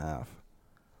month and a half.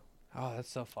 Oh, that's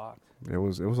so fucked. It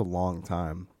was a long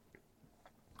time.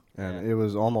 And it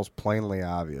was almost plainly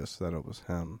obvious that it was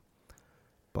him.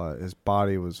 But his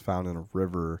body was found in a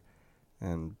river,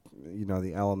 and,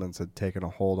 the elements had taken a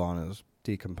hold on his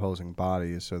decomposing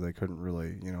body, so they couldn't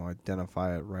really,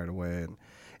 identify it right away. And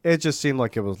It just seemed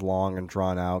like it was long and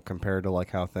drawn out compared to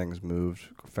like how things moved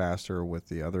faster with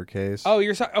the other case. Oh,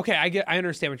 okay. I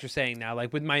understand what you're saying now.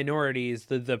 Like with minorities,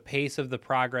 the pace of the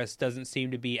progress doesn't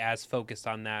seem to be as focused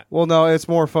on that. Well, no, it's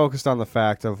more focused on the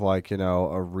fact of like,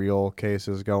 a real case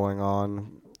is going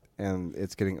on, and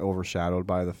it's getting overshadowed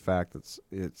by the fact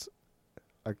that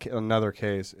another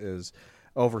case is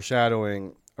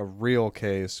overshadowing a real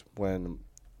case when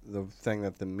the thing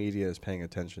that the media is paying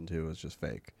attention to is just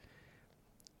fake,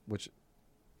 which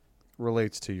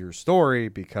relates to your story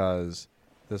because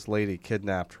this lady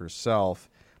kidnapped herself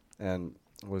and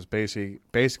was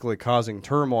basically causing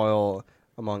turmoil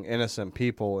among innocent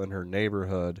people in her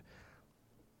neighborhood,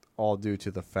 all due to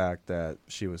the fact that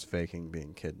she was faking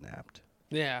being kidnapped.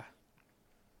 Yeah.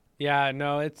 Yeah,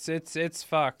 no, it's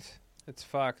fucked. It's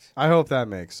fucked. I hope that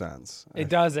makes sense. It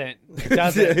doesn't. It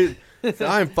doesn't.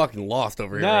 I'm fucking lost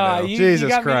over here no, right now. Jesus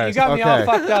got Christ. You got me all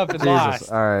fucked up and Jesus.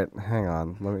 lost. All right, hang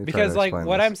on. Let me because try to like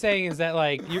what this. I'm saying is that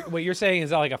like what you're saying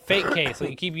is like a fake case. Like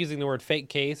you keep using the word fake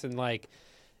case, and like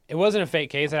it wasn't a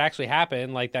fake case. It actually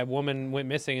happened. Like that woman went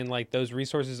missing, and like those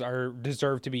resources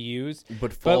deserve to be used.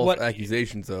 But false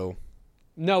accusations, though.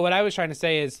 No, what I was trying to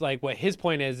say is like what his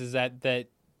point is that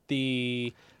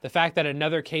the fact that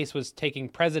another case was taking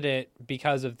precedent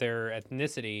because of their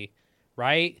ethnicity,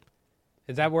 right?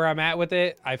 Is that where I'm at with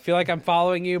it? I feel like I'm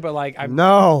following you, but like I'm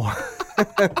No.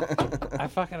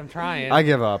 I'm trying. I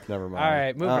give up. Never mind. All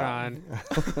right, moving on.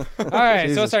 All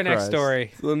right, so what's our next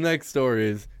story? So the next story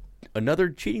is another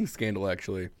cheating scandal,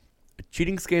 actually. A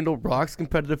cheating scandal rocks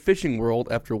competitive fishing world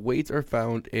after weights are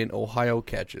found in Ohio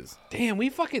catches. Damn, we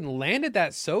fucking landed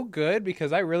that so good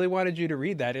because I really wanted you to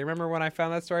read that. You remember when I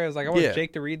found that story? I was like, I want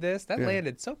Jake to read this. That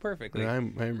landed so perfectly. Yeah,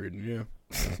 I'm reading, yeah.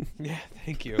 Yeah,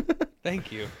 thank you.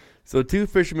 Thank you. So 2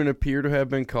 fishermen appear to have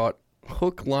been caught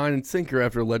hook, line, and sinker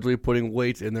after allegedly putting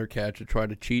weights in their catch to try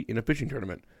to cheat in a fishing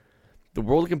tournament. The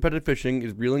world of competitive fishing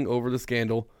is reeling over the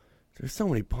scandal. There's so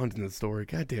many puns in this story.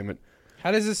 God damn it.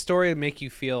 How does this story make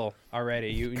you feel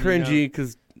already? Cringy,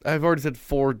 because I've already said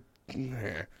 4. All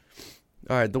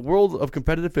right, the world of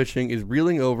competitive fishing is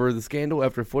reeling over the scandal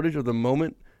after footage of the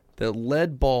moment that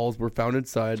lead balls were found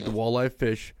inside the walleye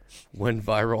fish went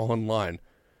viral online.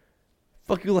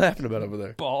 Fuck you laughing about over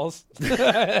there? Balls. Oh,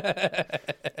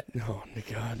 my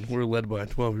God. We're led by a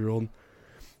 12-year-old.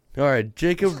 All right,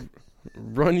 Jacob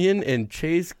Runyon and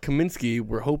Chase Kaminsky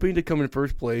were hoping to come in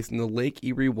first place in the Lake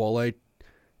Erie Walleye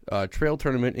Trail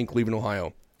Tournament in Cleveland,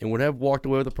 Ohio, and would have walked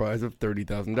away with a prize of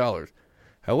 $30,000.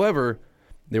 However,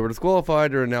 they were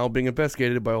disqualified and are now being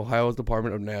investigated by Ohio's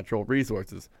Department of Natural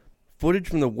Resources. Footage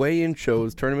from the weigh-in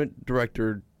shows tournament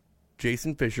director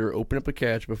Jason Fisher opened up a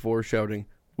catch before shouting,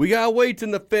 "We got weights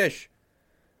in the fish!"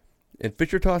 And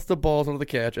Fisher tossed the balls onto the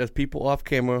catch as people off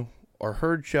camera are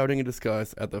heard shouting in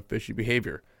disgust at the fishy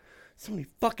behavior. So many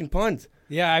fucking puns.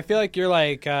 Yeah, I feel like you're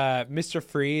like Mr.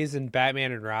 Freeze and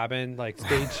Batman and Robin. Like,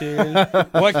 stay tuned.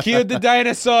 What killed the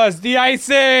dinosaurs? The Ice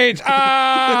Age!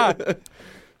 Ah!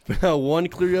 One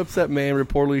clearly upset man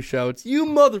reportedly shouts, "You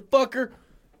motherfucker!"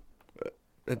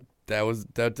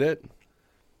 That's it.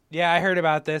 Yeah, I heard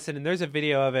about this, and there's a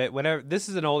video of it. Whenever this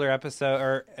is an older episode,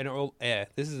 or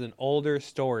this is an older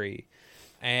story,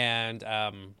 and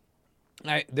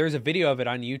there's a video of it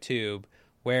on YouTube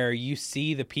where you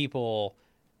see the people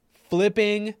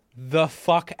flipping the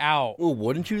fuck out. Well,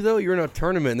 wouldn't you though? You're in a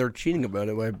tournament and they're cheating about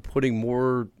it by putting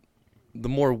the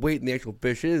more weight in the actual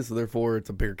fish is, so therefore it's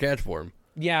a bigger catch for them.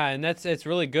 Yeah, and it's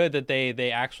really good that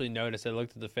they actually noticed. They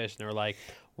looked at the fish and they were like,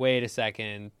 wait a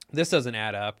second, this doesn't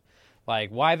add up. Like,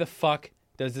 why the fuck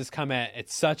does this come at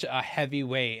such a heavy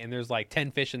weight and there's like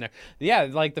 10 fish in there? Yeah,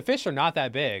 like the fish are not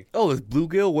that big. Oh, this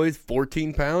bluegill weighs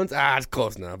 14 pounds? It's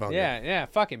close enough. Yeah,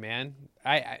 fuck it, man.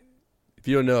 If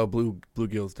you don't know,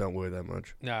 bluegills don't weigh that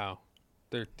much. No,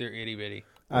 they're itty bitty.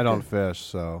 I don't fish,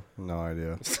 so no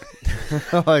idea.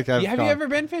 Have you ever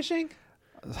been fishing?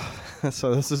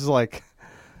 So this is like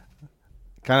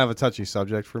kind of a touchy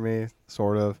subject for me,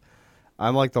 sort of.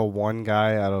 I'm like the one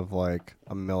guy out of like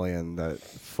a million that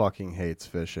fucking hates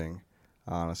fishing,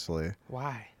 honestly.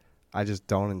 Why? I just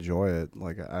don't enjoy it.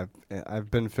 Like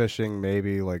I've been fishing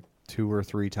maybe like 2 or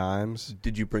 3 times.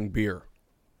 Did you bring beer?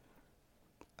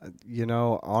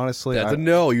 Honestly, that's a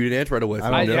no. You didn't answer right away.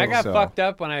 So I got fucked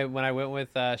up when I went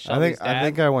with Shelby's dad. I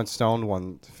think I went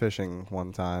stoned fishing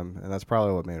one time, and that's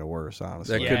probably what made it worse.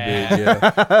 Honestly, that could be.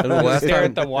 Yeah. You stare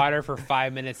at the water for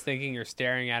 5 minutes, thinking you're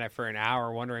staring at it for an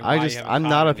hour, wondering why you haven't I'm caught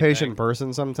not a anything. patient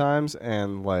person sometimes,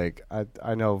 and like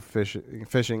I know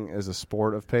fishing is a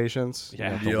sport of patience.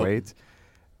 Yeah. You have to wait.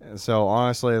 And so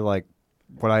honestly, like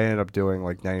what I ended up doing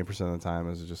like 90% of the time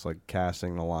is just like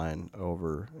casting the line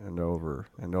over and over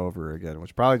and over again,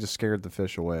 which probably just scared the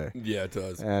fish away. Yeah, it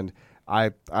does. And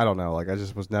I don't know, like I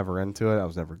just was never into it. I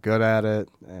was never good at it.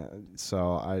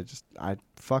 So I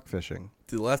fuck fishing.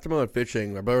 See, the last time I went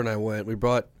fishing, my brother and I went, we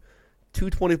brought 2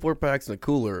 24-packs in a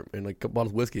cooler and like a couple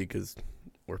bottles of whiskey because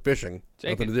we're fishing.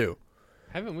 Jake, nothing to do.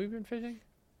 Haven't we been fishing?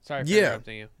 Sorry for Yeah.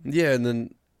 interrupting you. Yeah, and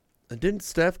then didn't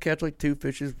Steph catch like 2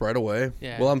 fishes right away?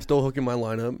 Yeah. Well, I'm still hooking my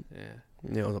line up.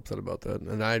 Yeah. Yeah, I was upset about that.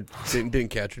 And I didn't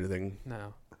catch anything.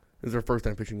 No. It was our first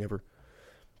time fishing ever.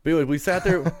 But anyway, we sat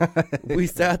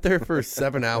there for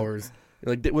 7 hours.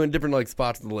 Like went different like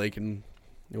spots in the lake and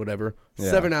whatever.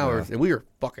 Yeah, 7 hours, and we were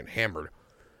fucking hammered.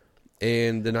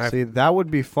 And then See, that would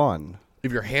be fun.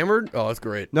 if you're hammered, oh, that's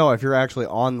great. No, if you're actually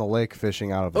on the lake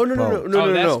fishing out of a Oh no boat.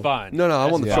 Oh, that's fun. No, I'm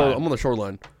That's on the fun. shore. I'm on the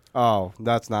shoreline. Oh,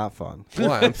 that's not fun.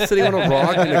 Why? I'm sitting on a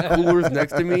rock and the cooler's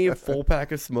next to me, a full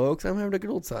pack of smokes. I'm having a good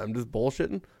old time, just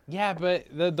bullshitting. Yeah, but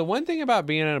the one thing about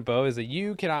being on a boat is that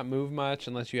you cannot move much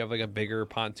unless you have like a bigger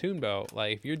pontoon boat.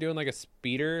 Like if you're doing like a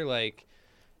speeder, like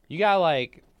you got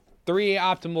like 3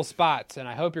 optimal spots, and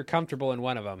I hope you're comfortable in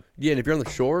one of them. Yeah, and if you're on the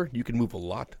shore, you can move a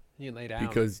lot. You can lay down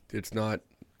because it's not,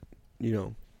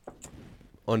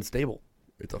 unstable.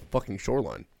 It's a fucking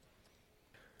shoreline.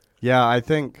 Yeah, I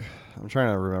think I'm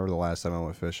trying to remember the last time I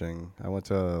went fishing. I went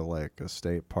to like a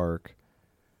state park,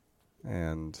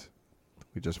 and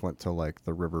we just went to like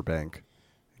the riverbank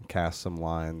and cast some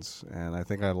lines. And I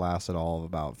think I lasted all of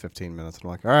about 15 minutes. And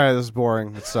I'm like, all right, this is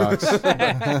boring. It sucks.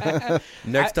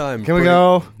 Next time, Can we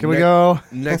go? Can we go?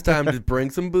 Next time, just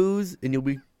bring some booze, and you'll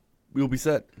be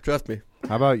set. Trust me.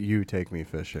 How about you take me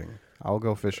fishing? I'll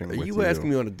go fishing with you. You asking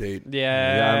me on a date?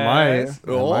 Yeah, I might.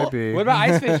 Oh. I might be. What about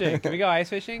ice fishing? Can we go ice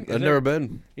fishing? I've never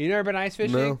been. You never been ice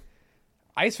fishing? No.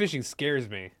 Ice fishing scares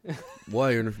me.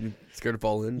 Why? You're scared to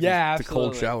fall in? Yeah, It's a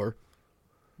cold absolutely. shower.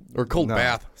 Or cold No.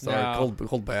 bath. Sorry, No.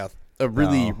 cold bath. A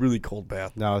really, No. really cold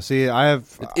bath. No, see, I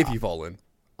have. If you fall in.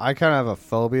 I kind of have a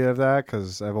phobia of that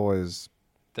because I've always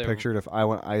They're- pictured if I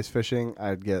went ice fishing,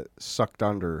 I'd get sucked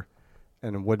under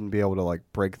and wouldn't be able to like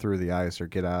break through the ice or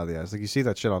get out of the ice. Like you see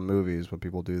that shit on movies when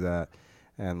people do that,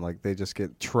 and like they just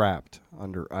get trapped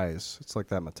under ice. It's like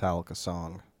that Metallica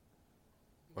song.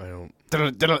 I don't. I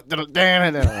don't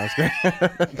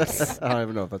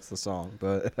even know if that's the song,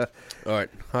 but All right,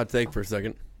 hot take for a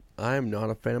second. I'm not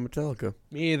a fan of Metallica.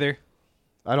 Me either.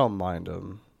 I don't mind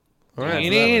them. All right,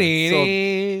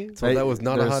 so that was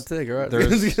not a hot take. All right,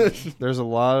 There's a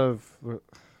lot of. We're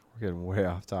getting way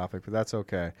off topic, but that's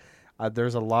okay.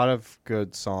 There's a lot of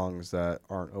good songs that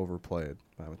aren't overplayed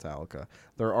by Metallica.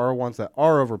 There are ones that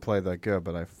are overplayed that good,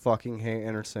 but I fucking hate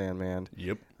Enter Sandman.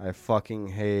 Yep. I fucking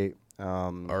hate.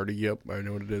 Already, yep. I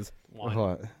know what it is.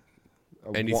 What?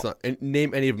 Any song,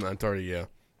 name any of them. It's already, yeah.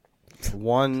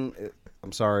 One,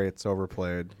 I'm sorry, it's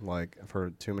overplayed. Like, I've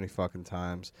heard it too many fucking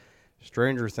times.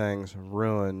 Stranger Things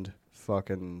ruined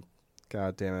fucking.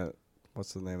 God damn it.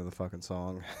 What's the name of the fucking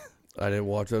song? I didn't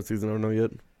watch that season. I don't know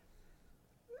yet.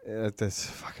 This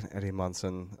fucking Eddie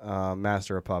Munson,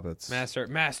 Master of Puppets. Master.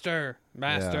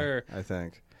 Yeah, I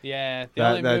think. Yeah,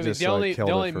 That just, the only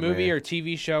killed it for movie me. or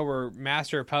TV show where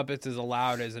Master of Puppets is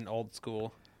allowed is an old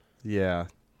school. Yeah,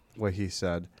 what he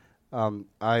said.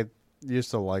 I used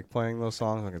to like playing those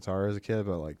songs on guitar as a kid,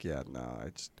 but like, yeah, no,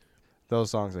 those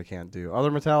songs I can't do.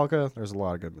 Other Metallica, there's a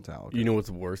lot of good Metallica. You know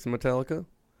what's worse than Metallica?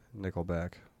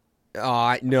 Nickelback.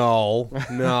 No,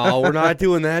 we're not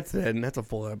doing that today. And that's a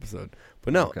full episode.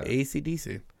 But no, Okay.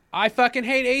 AC/DC. I fucking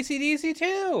hate AC/DC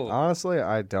too. Honestly,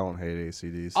 I don't hate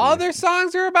AC/DC. All their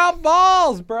songs are about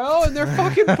balls, bro, and they're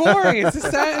fucking boring. It's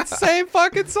the same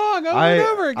fucking song over and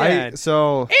over again. It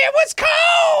was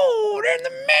cold in the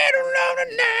middle of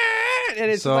the night,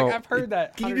 and it's like I've heard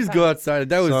that. Can you just go outside?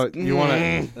 That was. So you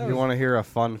want to hear a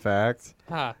fun fact?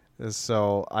 Huh.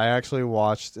 So I actually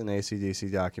watched an AC/DC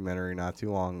documentary not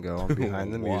too long ago on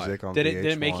Behind the Music on Did VH1.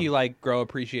 it make you like grow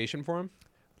appreciation for him?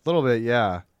 A little bit,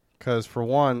 yeah. Because for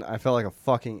one, I felt like a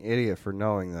fucking idiot for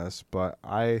knowing this, but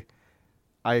I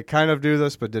kind of do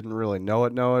this, but didn't really know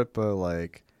it. But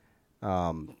like,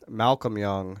 Malcolm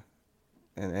Young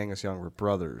and Angus Young were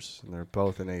brothers, and they're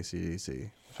both in AC/DC,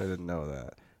 which I didn't know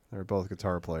that. They're both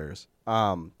guitar players.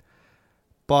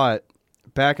 But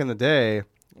back in the day,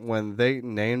 when they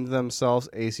named themselves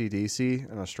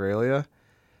AC/DC in Australia,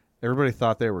 everybody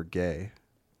thought they were gay,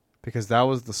 because that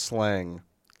was the slang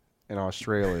in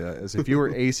Australia, is if you were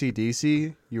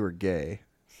AC/DC, you were gay.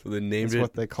 So they named That's it.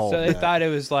 what they called So they that. thought it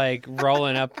was like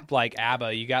rolling up like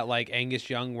ABBA. You got like Angus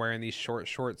Young wearing these short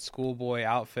schoolboy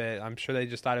outfit. I'm sure they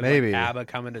just thought it was Maybe. like ABBA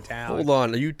coming to town. Hold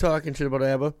on, are you talking shit about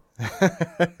ABBA?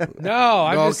 No,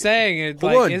 I'm No, just saying it.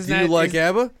 Hold Like, on, isn't do you that, like is-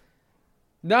 ABBA?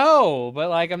 No, but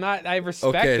like I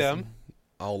respect them.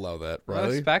 I'll allow that. I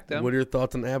Riley, respect them. What are your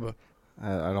thoughts on ABBA?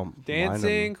 I don't Dancing mind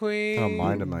him. Queen. I don't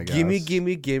mind him, I guess. Gimme,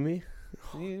 gimme, gimme.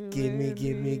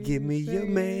 Gimme your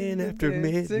man after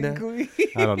midnight.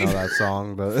 I don't know that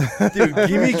song, but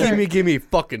Dude, gimme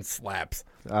fucking slaps.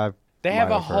 They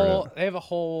have a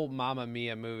whole Mamma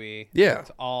Mia movie. Yeah.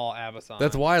 It's all ABBA songs.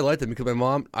 That's why I like them, because my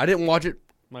mom, I didn't watch it.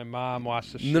 My mom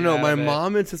watched the shit No, out my of it.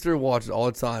 mom and sister watched it all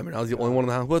the time, and I was the only one in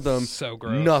the house with them. So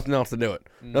gross. Nothing else to do it.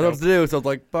 Nothing else to do, so I was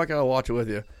like, fuck, I'll watch it with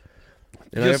you.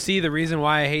 And You'll see the reason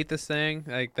why I hate this thing.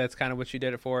 Like, that's kind of what you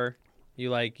did it for. You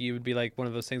would be like one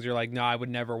of those things where you're like, no, I would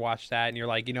never watch that. And you're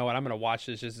like, you know what? I'm going to watch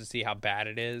this just to see how bad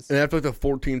it is. And after like the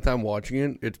 14th time watching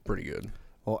it, it's pretty good.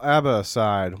 Well, ABBA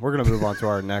aside, we're going to move on to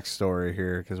our next story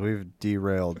here because we've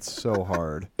derailed so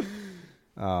hard.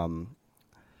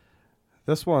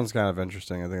 This one's kind of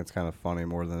interesting. I think it's kind of funny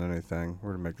more than anything.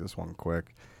 We're going to make this one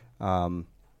quick. Coming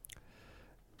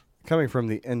from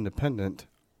the Independent,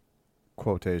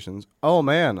 quotations, "Oh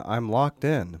man, I'm locked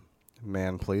in.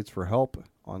 Man pleads for help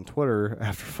on Twitter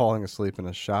after falling asleep in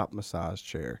a shop massage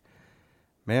chair.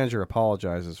 Manager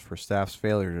apologizes for staff's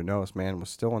failure to notice man was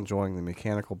still enjoying the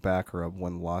mechanical back rub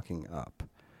when locking up.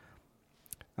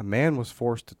 A man was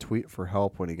forced to tweet for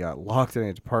help when he got locked in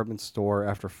a department store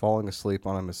after falling asleep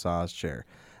on a massage chair.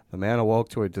 The man awoke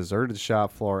to a deserted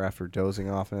shop floor after dozing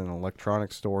off in an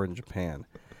electronics store in Japan.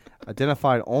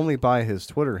 Identified only by his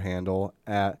Twitter handle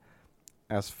at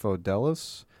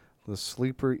Asphodelis, the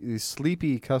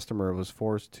sleepy customer was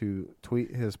forced to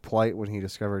tweet his plight when he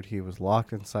discovered he was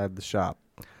locked inside the shop.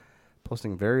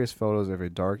 Posting various photos of a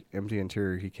dark, empty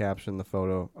interior, he captioned the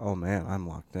photo, "Oh man, I'm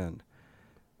locked in."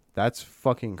 That's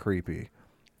fucking creepy.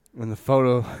 In the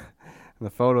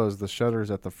photos, the shutters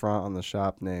at the front on the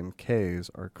shop name K's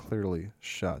are clearly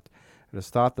shut. It is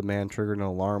thought the man triggered an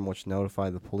alarm which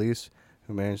notified the police,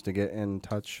 who managed to get in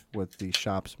touch with the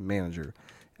shop's manager.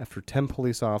 After 10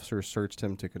 police officers searched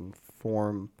him to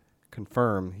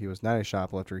confirm he was not a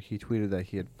shoplifter, he tweeted that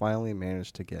he had finally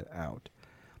managed to get out.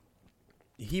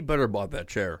 He better bought that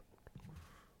chair.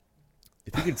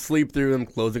 If he could sleep through them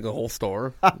closing a whole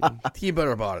store, he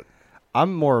better bought it.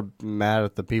 I'm more mad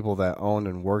at the people that owned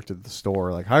and worked at the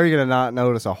store. Like, how are you going to not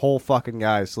notice a whole fucking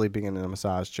guy sleeping in a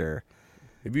massage chair?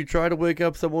 If you try to wake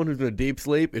up someone who's in a deep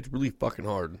sleep, it's really fucking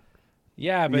hard.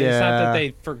 Yeah, but it's not that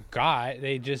they forgot.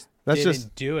 They just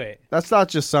didn't do it. That's not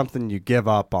just something you give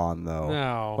up on, though.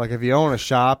 No. Like, if you own a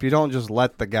shop, you don't just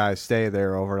let the guy stay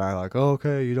there overnight. Like, oh,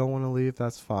 okay, you don't want to leave?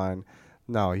 That's fine.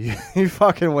 No, you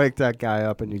fucking wake that guy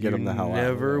up and you get him the hell out of there.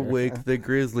 Never wake the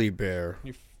grizzly bear.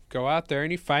 You go out there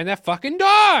and you find that fucking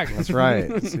dog. That's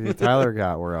right. See, Tyler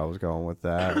got where I was going with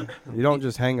that. You don't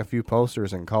just hang a few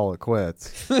posters and call it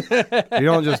quits. You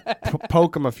don't just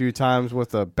poke him a few times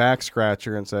with a back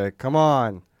scratcher and say, "Come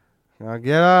on, now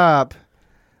get up."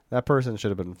 That person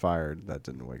should have been fired. That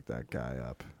didn't wake that guy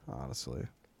up, honestly.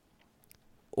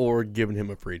 Or giving him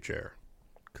a free chair.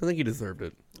 Because I think he deserved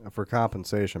it. For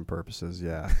compensation purposes,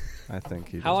 yeah. I think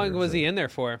he How long was it. he in there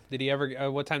for? Did he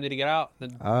ever? What time did he get out?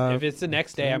 If it's the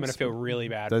next day, I'm going to feel really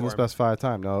bad for him. Didn't specify a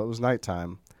time. No, it was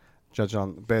nighttime,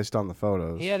 based on the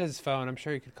photos. He had his phone. I'm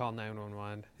sure he could call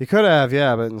 911. He could have,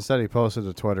 yeah, but instead he posted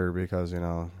to Twitter because, you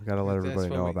got to let everybody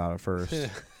know about it first.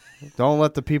 Don't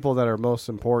let the people that are most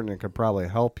important and could probably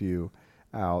help you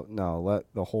out. No,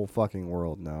 let the whole fucking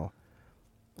world know.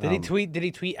 Did he tweet? Did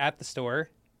he tweet at the store?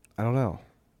 I don't know.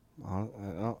 I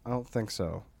don't think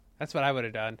so. That's what I would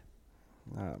have done.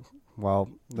 I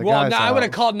would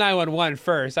have called 911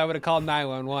 first. I would have called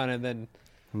 911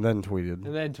 and then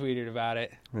tweeted about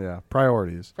it. Yeah,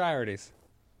 priorities.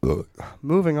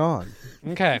 Moving on.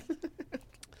 Okay.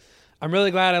 I'm really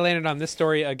glad I landed on this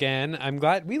story again. I'm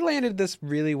glad we landed this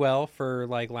really well for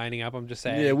like lining up. I'm just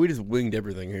saying. Yeah, we just winged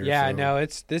everything here. Yeah, so. no,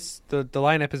 the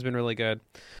lineup has been really good.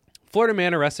 Florida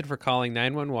man arrested for calling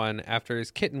 911 after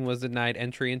his kitten was denied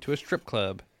entry into a strip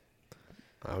club.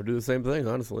 I would do the same thing,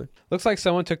 honestly. Looks like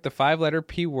someone took the 5-letter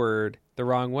P word the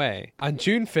wrong way. On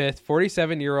June 5th,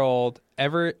 47-year-old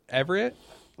Everett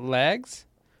Legs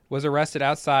was arrested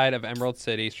outside of Emerald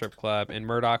City Strip Club in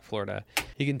Murdoch, Florida.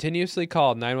 He continuously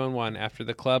called 911 after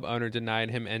the club owner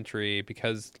denied him entry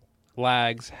because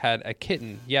Lags had a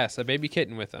kitten, yes, a baby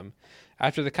kitten with him.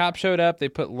 After the cops showed up, they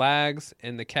put Lags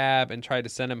in the cab and tried to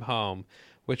send him home,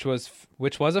 which was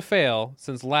a fail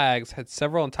since Lags had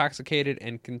several intoxicated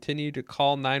and continued to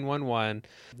call 911.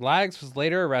 Lags was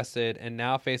later arrested and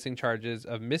now facing charges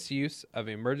of misuse of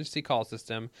emergency call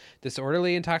system,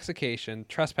 disorderly intoxication,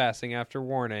 trespassing after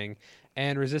warning,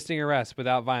 and resisting arrest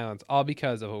without violence, all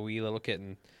because of a wee little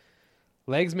kitten.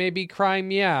 Legs may be crying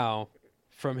meow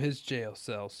from his jail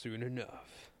cell soon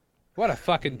enough. What a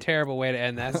fucking terrible way to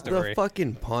end that story. The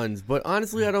fucking puns. But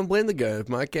honestly, I don't blame the guy. If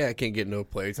my cat can't get no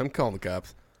plates, I'm calling the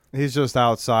cops. He's just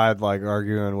outside, like,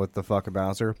 arguing with the fucking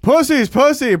bouncer. Pussy's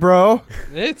pussy, bro.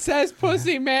 It says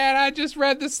pussy, man. I just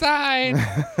read the sign.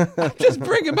 I'm just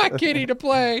bringing my kitty to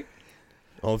play.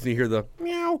 All of a sudden you hear the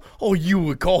meow. Oh, you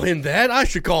would call him that? I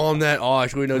should call him that. Oh,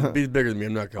 actually, no, he's bigger than me.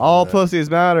 I'm not calling All him that. pussies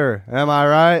matter. Am I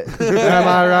right? Am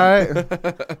I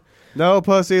right? No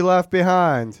pussy left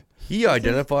behind. He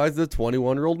identifies as a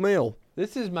 21-year-old male.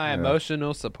 This is my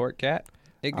emotional support cat.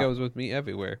 It goes with me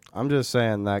everywhere. I'm just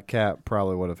saying that cat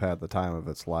probably would have had the time of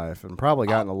its life and probably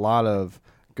gotten a lot of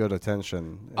good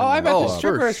attention. Oh, I bet the club.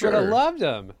 strippers For would have sure. loved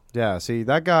him. Yeah, see,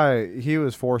 that guy, he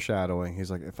was foreshadowing.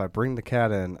 He's like, if I bring the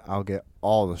cat in, I'll get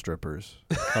all the strippers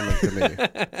coming to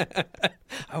me.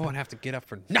 I won't have to get up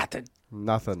for nothing.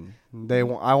 Nothing. I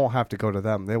won't have to go to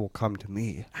them. They will come to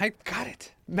me. I got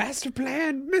it. Master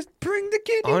plan. Bring the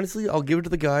kitty. Honestly, I'll give it to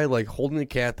the guy, like, holding the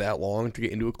cat that long to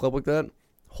get into a club like that.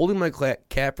 Holding my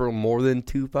cat for more than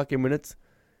 2 fucking minutes,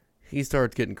 he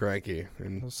starts getting cranky.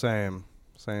 And Same.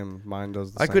 Mine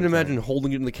does the I same couldn't thing. imagine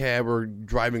holding it in the cab or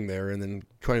driving there and then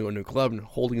trying to go into a club and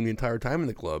holding him the entire time in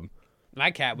the club. My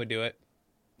cat would do it.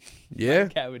 Yeah? My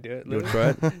cat would do it. You want to try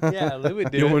it? Yeah, Lou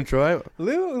would do You it. want to try it?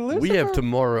 Lucifer, We have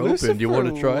tomorrow open. Do you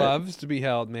want to try it? loves to be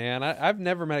held, man. I've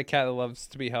never met a cat that loves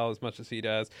to be held as much as he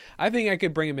does. I think I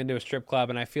could bring him into a strip club,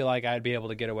 and I feel like I'd be able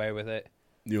to get away with it.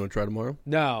 You want to try tomorrow?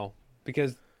 No,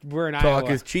 because we're in Talk Iowa.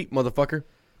 is cheap, motherfucker.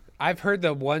 I've heard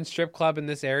the one strip club in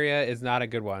this area is not a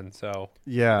good one, so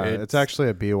Yeah, it's actually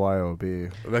a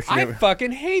BYOB. I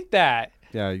fucking hate that.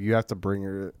 Yeah, you have to bring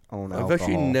your own alcohol. I've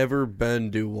actually never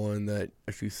been to one that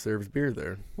actually serves beer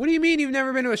there. What do you mean you've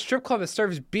never been to a strip club that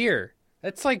serves beer?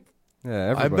 That's like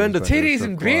Yeah, I've been to everybody's titties strip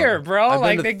and club. beer, bro. I've been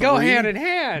Like to they go 3. hand in I've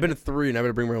hand. been to 3, and I've had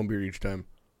to bring my own beer each time.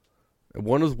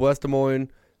 One was West Des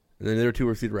Moines, and then the other 2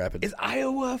 were Cedar Rapids. Is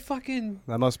Iowa fucking...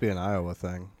 That must be an Iowa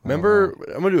thing. Remember,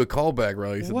 I'm going to do a callback,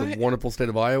 Riley. You said What? the wonderful state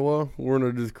of Iowa. We're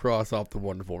going to just cross off the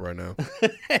wonderful right now.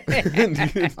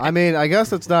 I mean, I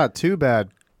guess it's not too bad,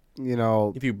 you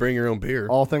know, If you bring your own beer.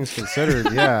 all things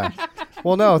considered, yeah.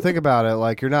 Well, no, think about it.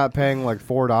 Like, you're not paying like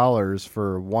 $4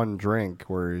 for one drink,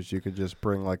 whereas you could just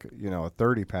bring like, you know, a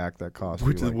 30-pack that costs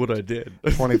Which you is like what I did.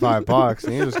 $25,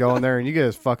 and you just go in there and you get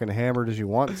as fucking hammered as you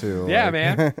want to. Yeah, like,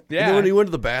 man. And then Yeah. when you went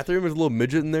to the bathroom, there's a little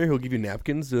midget in there. He'll give you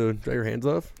napkins to dry your hands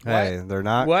off. Hey, they're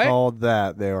not What? called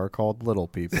that. They are called little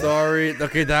people. Sorry.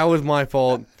 Okay, that was my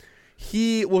fault.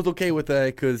 He was okay with that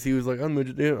because he was like, I'm a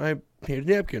midget. I handed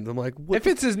napkins. I'm like, what? If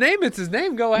it's his name, it's his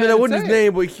name. Go ahead. No, that and wasn't say his it.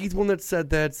 name, but he's the one that said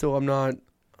that, so I'm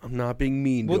not being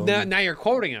mean to Well, him. now you're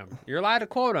quoting him. You're allowed to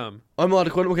quote him. I'm allowed to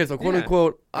quote him. Okay, so quote Yeah.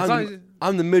 unquote, As long as-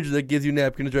 I'm the midget that gives you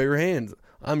napkin to dry your hands.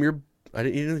 He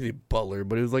didn't say butler,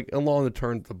 but it was like along the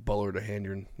terms of butler to hand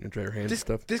your and dry your hands and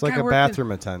stuff. This It's like guy a worked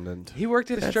bathroom attendant. He worked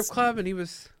at a strip club, and he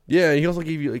was... Yeah, and he also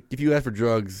give you, like, if you ask for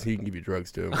drugs, he can give you drugs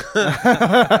too.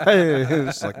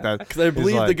 It's like that. Because I He's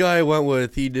believe like- the guy I went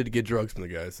with, he did get drugs from the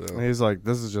guy. So He's like,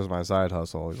 this is just my side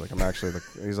hustle. He's like, I'm actually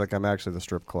the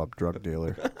strip club drug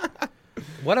dealer.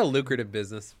 What a lucrative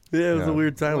business. yeah, it was Yeah. a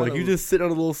weird time. What Like a- you just sit on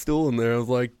a little stool in there. I was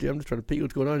like, damn, I'm just trying to peek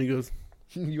what's going on. He goes,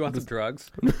 You want some drugs?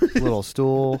 Little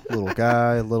stool, little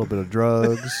guy, a little bit of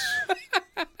drugs.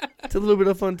 it's a little bit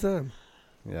of fun time.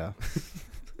 Yeah.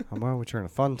 How about we turn a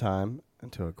fun time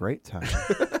into a great time?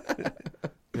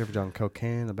 You ever done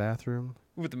cocaine in the bathroom?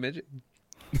 With the midget?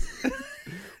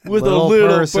 With a little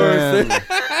person.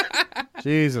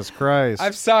 Jesus Christ.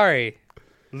 I'm sorry,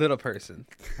 little person.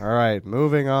 All right,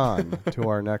 moving on to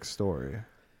our next story.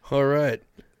 All right.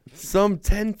 Some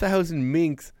 10,000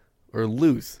 minks are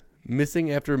loose,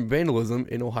 missing after vandalism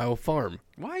in Ohio farm.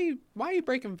 Why are you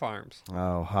breaking farms?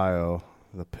 Ohio,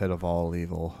 the pit of all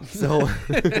evil. So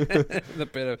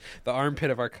The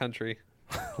armpit of our country.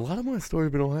 a lot of my stories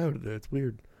have been Ohio today. It's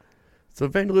weird. So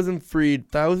vandalism freed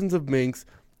thousands of minks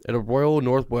at a Royal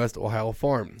Northwest Ohio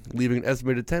farm, leaving an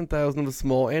estimated 10,000 of the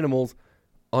small animals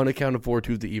unaccounted for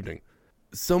Tuesday evening.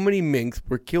 So many minks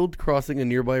were killed crossing a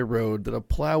nearby road that a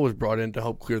plow was brought in to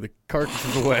help clear the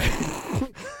carcasses away.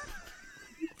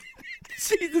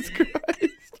 Jesus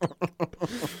Christ.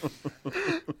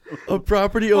 A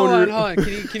property owner. Hold on.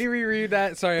 Can you reread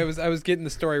that? Sorry, I was getting the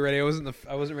story ready. I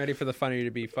wasn't ready for the funny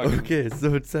to be fucking. Okay,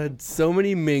 so it said so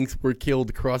many minks were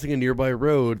killed crossing a nearby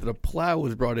road that a plow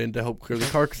was brought in to help clear the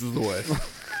carcasses away.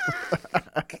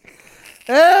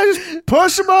 Hey, just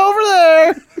push them over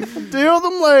there. Deal with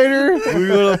them later. We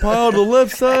got a pile on the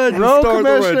left side. And Road start on the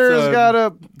right commissioner's side. got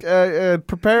to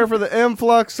prepare for the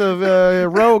influx of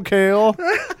roadkill.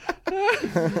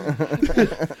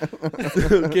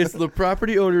 Okay, so the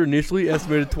property owner initially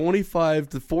estimated 25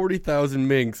 to 40,000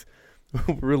 minks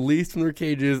released from their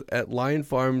cages at Lion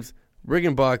Farms,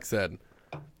 Riggenbach said.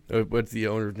 What's the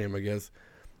owner's name, I guess?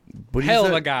 But Hell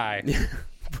of a guy.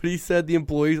 But he said the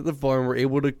employees at the farm were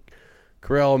able to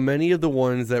corral many of the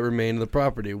ones that remained on the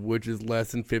property, which is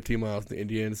less than 15 miles from the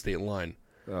Indiana state line.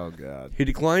 Oh, God. He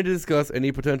declined to discuss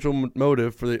any potential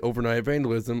motive for the overnight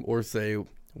vandalism or say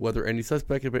whether any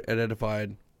suspect had been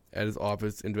identified at his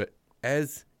office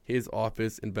as his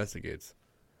office investigates.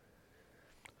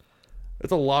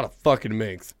 That's a lot of fucking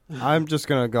minks. I'm just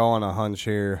going to go on a hunch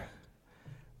here.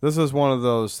 This is one of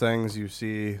those things you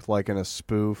see like in a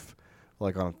spoof,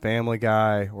 like on Family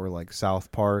Guy or like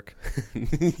South Park,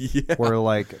 Yeah. where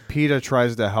like PETA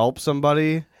tries to help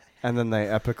somebody and then they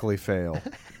epically fail.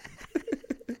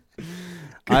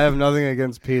 I have nothing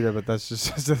against PETA, but this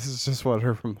is just what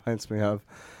it reminds me of.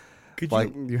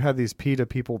 You had these PETA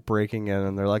people breaking in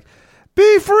and they're like,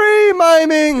 "Be free, my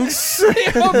minx!" They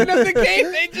open up the gate,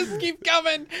 they just keep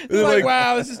coming. They're like,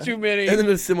 wow, this is too many. And then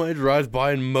a semi drives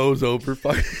by and mows over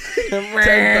fucking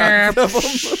 10,000 of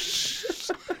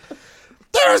them.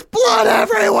 There's blood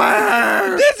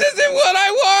everywhere! This isn't what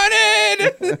I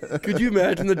wanted! Could you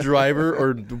imagine the driver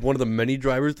or one of the many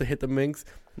drivers to hit the minx?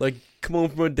 Like, come home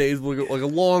from a day's like a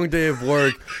long day of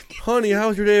work. Honey,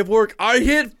 how's your day of work? I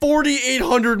hit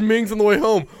 4,800 minks on the way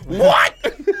home. What?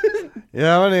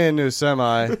 Yeah, I need a new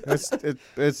semi.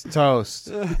 It's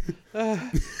toast.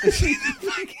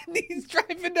 He's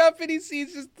driving up and he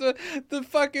sees just the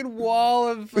fucking wall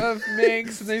of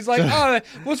minks, and he's like, "Oh,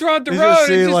 what's wrong with the You road?" just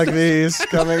see It's like these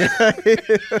coming at you.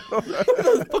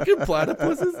 Those fucking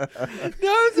platypuses?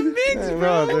 No, it's a minx,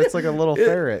 bro. No, it's like a little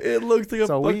ferret. It looks like It's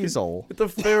a fucking weasel. It's a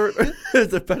ferret.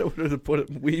 It's a better way to put it.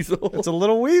 Weasel. It's a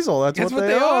little weasel. That's what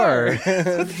they are.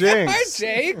 Jinx. Hi,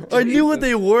 Jake. I knew what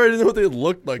they were. I didn't know what they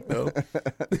looked like, though.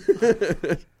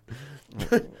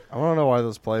 I want to know why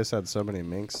this place had so many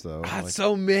minks, though. God,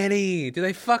 so many. Do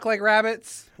they fuck like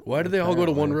rabbits? Why do they all go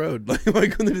to one road? Like, why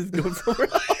couldn't they just go somewhere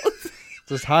else?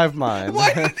 Just hive mind.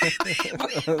 What?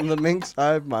 The minx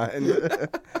hive mind.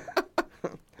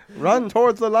 Run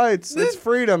towards the lights. It's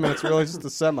freedom, and it's really just a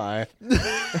semi.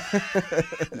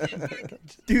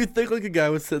 Do you think like a guy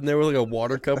was sitting there with like a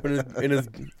water cup in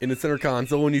his center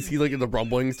console, and you see like the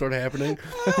rumbling start happening,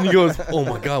 and he goes, "Oh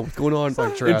my god, what's going on?" like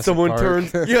and Jurassic someone Park.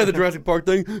 turns, yeah, the Jurassic Park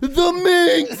thing, the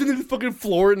minx, and they just fucking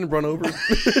floor it and run over.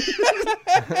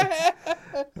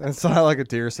 It's not like a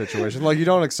deer situation. Like, you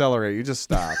don't accelerate. You just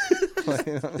stop.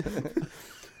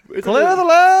 Clear the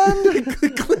land!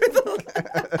 Clear the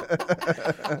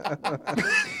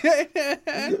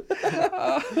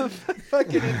Oh,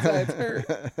 fucking insides hurt.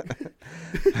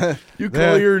 You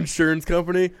call your insurance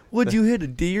company. Would you hit a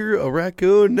deer, a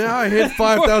raccoon? Now I hit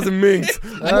 5,000 minks.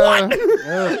 What?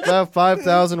 That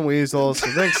 5,000 weasels.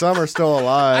 I think some are still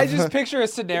alive. I just picture a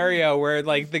scenario where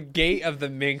like the gate of the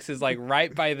minx is like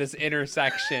right by this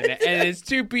intersection, and it's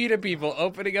two PETA people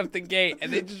opening up the gate,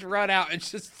 and they just run out and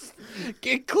just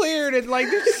get cleared, and like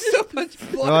there's so much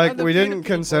blood. Like, on the we PETA didn't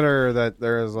people. consider that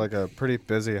there is like a pretty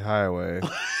busy highway.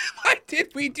 Why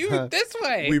did we do it this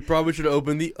way? We probably should have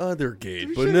opened the other gate,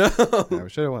 but no. Yeah, we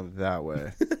should have went that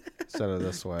way instead of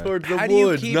this way. Towards the How do you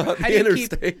woods, keep- not how the do you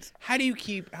keep- interstate. How do you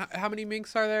keep? How many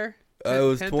minks are there? It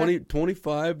was 10,000?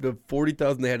 25 to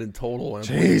 40,000 they had in total. I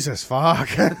believe. Jesus, fuck.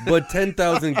 But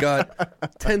 10,000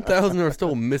 are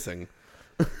still missing.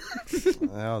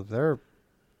 Well,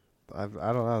 I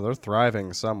don't know. They're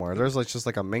thriving somewhere. There's like just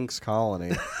like a minx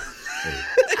colony.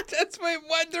 Just went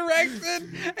one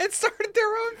direction and started their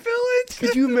own village.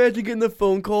 Could you imagine getting the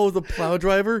phone call as a plow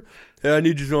driver? Hey, I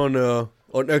need you on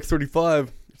X35.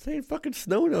 It ain't fucking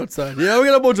snowing outside. Yeah, we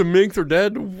got a bunch of minks are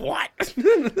dead. What?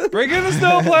 Bring in the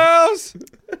snowplows.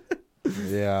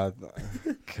 Yeah.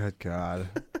 Good God.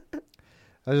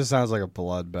 That just sounds like a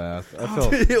bloodbath.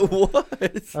 It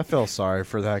was. I feel sorry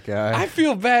for that guy. I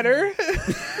feel better.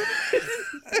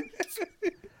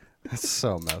 It's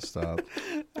so messed up.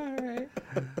 All right.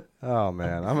 Oh,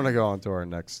 man. I'm going to go on to our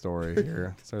next story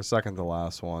here. It's our second to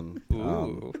last one.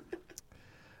 Ooh.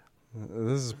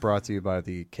 This is brought to you by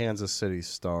the Kansas City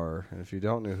Star. And if you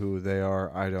don't know who they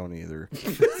are, I don't either.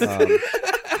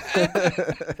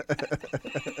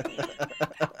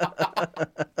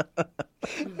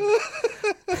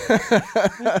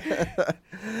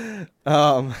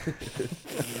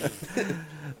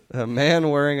 A man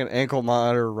wearing an ankle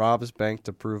monitor robs bank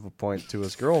to prove a point to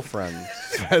his girlfriend.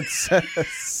 Fed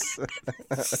says.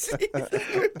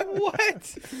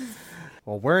 What?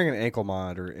 While wearing an ankle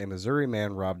monitor, a Missouri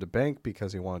man robbed a bank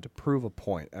because he wanted to prove a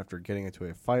point after getting into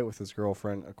a fight with his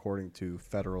girlfriend, according to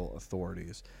federal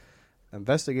authorities.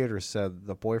 Investigators said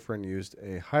the boyfriend used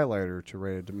a highlighter to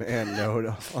write a demand note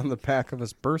on the back of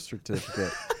his birth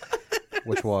certificate,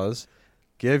 which was,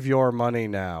 Give your money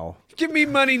now. Give me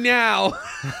money now.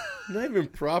 Not even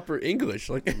proper English.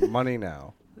 Like Money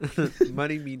now.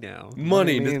 Money me now.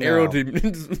 money. me Just now. arrow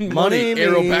to Money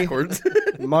arrow me. backwards.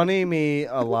 Money me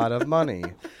a lot of money.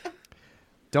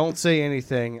 Don't say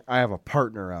anything. I have a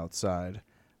partner outside.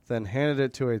 Then handed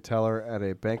it to a teller at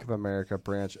a Bank of America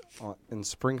branch in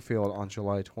Springfield on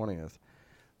July 20th.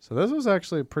 So this was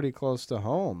actually pretty close to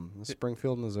home,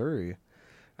 Springfield, Missouri.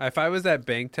 If I was that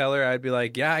bank teller, I'd be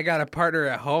like, yeah, I got a partner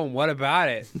at home. What about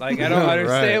it? Like, I don't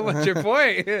understand what's your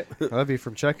point. That'd be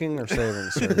from checking or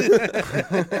savings, sir.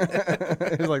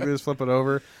 He's like, just flip it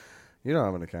over. You don't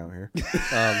have an account here.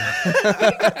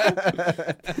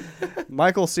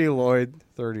 Michael C. Lloyd,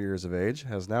 30 years of age,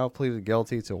 has now pleaded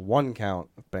guilty to 1 count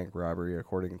of bank robbery,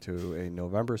 according to a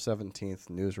November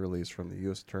 17th news release from the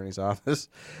U.S. Attorney's Office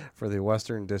for the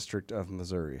Western District of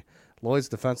Missouri. Lloyd's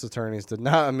defense attorneys did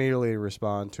not immediately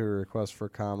respond to a request for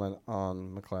comment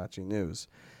on McClatchy News.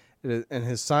 In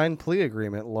his signed plea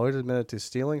agreement, Lloyd admitted to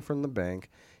stealing from the bank.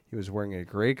 He was wearing a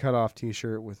gray cutoff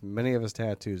T-shirt with many of his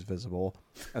tattoos visible,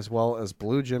 as well as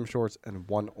blue gym shorts and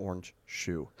 1 orange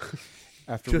shoe.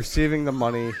 After receiving the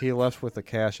money, he left with the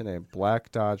cash in a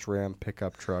black Dodge Ram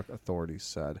pickup truck, authorities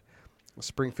said. The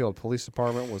Springfield Police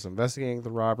Department was investigating the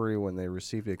robbery when they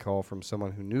received a call from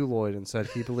someone who knew Lloyd and said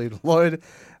he believed Lloyd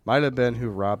might have been who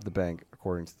robbed the bank,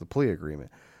 according to the plea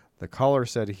agreement. The caller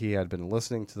said he had been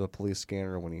listening to the police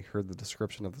scanner when he heard the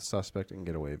description of the suspect and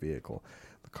getaway vehicle.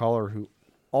 The caller, who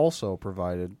also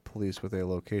provided police with a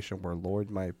location where Lloyd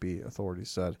might be, authorities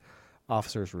said.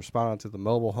 Officers responded to the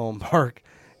mobile home park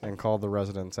and called the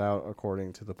residents out.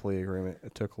 According to the plea agreement,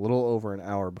 it took a little over an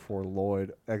hour before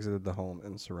Lloyd exited the home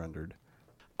and surrendered.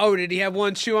 Oh, did he have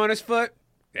 1 shoe on his foot?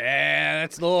 Yeah,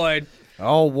 that's Lloyd.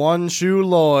 Oh, 1 shoe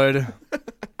Lloyd.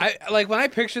 I like when I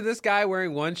picture this guy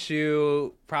wearing 1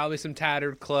 shoe, probably some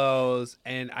tattered clothes,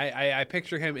 and I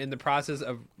picture him in the process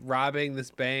of robbing this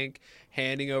bank,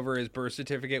 handing over his birth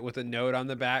certificate with a note on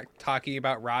the back talking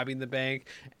about robbing the bank,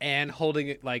 and holding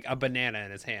it like a banana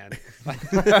in his hand.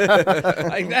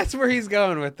 Like that's where he's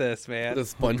going with this, man. The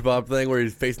SpongeBob thing where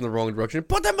he's facing the wrong direction.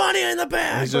 Put the money in the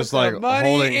bag. He's just Put like the money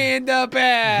holding in the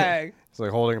bag. It's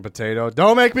like holding a potato.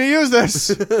 Don't make me use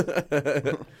this.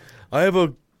 I have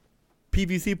a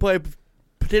PVC pipe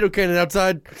potato cannon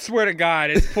outside. I swear to God,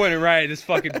 it's pointed right at this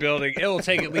fucking building. It'll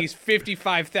take at least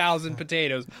 55,000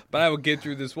 potatoes, but I will get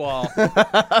through this wall.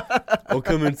 I'll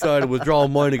come inside and withdraw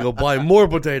money to go buy more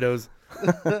potatoes.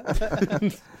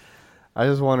 I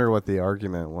just wonder what the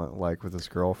argument went like with his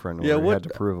girlfriend where he had to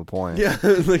prove a point. Yeah,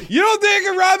 like, You don't think I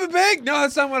can rob a bank? No,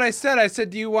 that's not what I said. I said,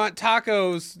 do you want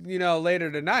tacos,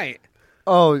 later tonight?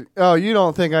 Oh, you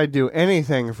don't think I'd do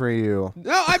anything for you?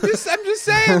 No, I'm just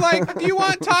saying, like, do you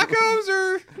want tacos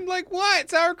or like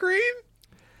what? Sour cream?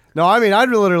 No, I mean, I'd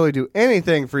literally do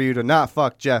anything for you to not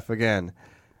fuck Jeff again.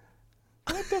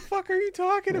 What the fuck are you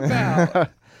talking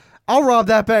about? I'll rob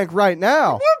that bank right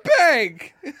now. What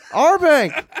bank? Our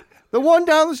bank. The one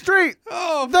down the street.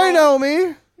 Oh, they know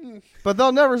me, but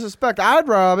they'll never suspect I'd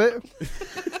rob it.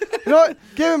 You know what?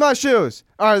 Give me my shoes.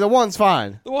 All right, the one's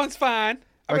fine. The one's fine.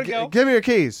 I'm gonna go. Give me your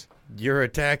keys. your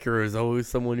attacker is always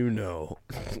someone you know.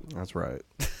 That's right.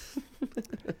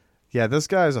 Yeah, this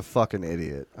guy's a fucking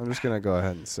idiot. I'm just going to go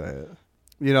ahead and say it.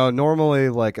 You know, normally,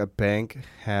 like, a bank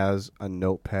has a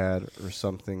notepad or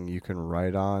something you can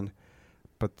write on.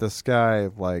 But this guy,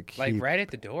 like right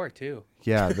at the door, too.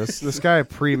 Yeah, this guy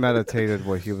premeditated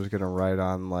what he was going to write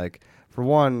on. Like, for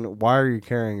one, why are you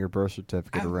carrying your birth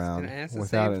certificate around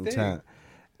without intent?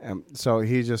 So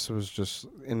he just was just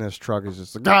in this truck. He's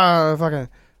just like, fucking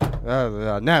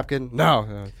napkin.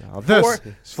 No, this.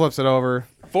 Flips it over.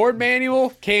 Ford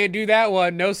manual, can't do that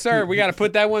one. No, sir. We got to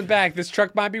put that one back. This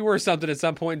truck might be worth something at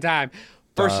some point in time.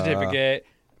 Birth certificate.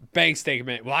 Bank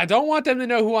statement. Well, I don't want them to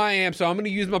know who I am, so I'm going to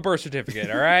use my birth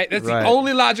certificate, all right? That's right. The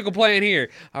only logical plan here.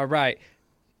 All right.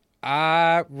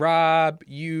 I rob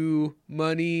you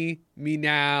money me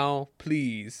now,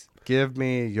 please. Give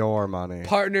me your money.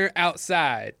 Partner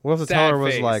outside. What if the teller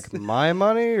was like, my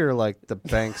money or like the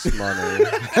bank's money?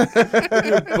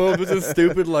 Bob, this is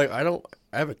stupid. Like, I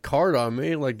have a card on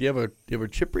me. Like, do you have a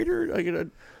chip reader?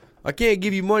 I can't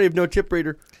give you money if no chip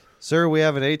reader. Sir, we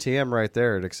have an ATM right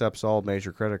there. It accepts all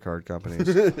major credit card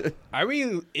companies. Are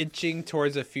we inching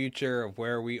towards a future of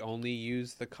where we only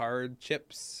use the card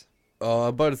chips? I'm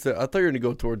about to say, I thought you were going to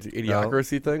go towards the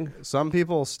idiocracy thing. Some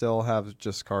people still have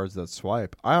just cards that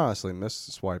swipe. I honestly miss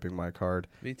swiping my card.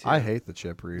 Me too. I hate the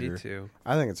chip reader. Me too.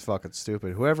 I think it's fucking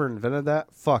stupid. Whoever invented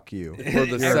that, fuck you. For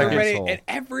the second,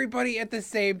 everybody at the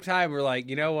same time were like,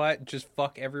 you know what? Just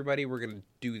fuck everybody. We're going to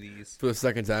do these. For the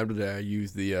second time today, I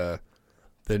used the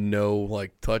no,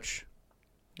 like, touch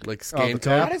like scan the card.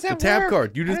 tap? How does that the tap work?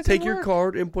 card. You How just does that take your work?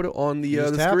 card and put it on the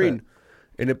just the tap screen, it.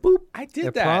 and it boop. I did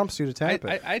It that. prompts you to tap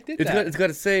it. I did It's that. got it's got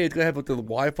to say it's got to have like the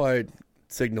Wi-Fi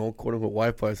signal, quote unquote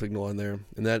Wi-Fi signal on there,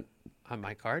 and that. On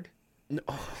my card? No,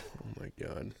 oh my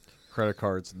god. Credit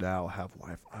cards now have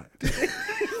Wi-Fi.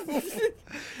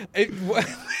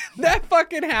 That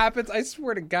fucking happens. I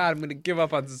swear to God, I'm gonna give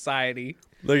up on society.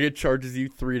 Like it charges you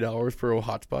 $3 for a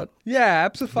hotspot. Yeah,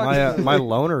 absolutely. My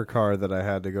loaner card that I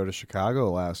had to go to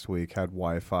Chicago last week had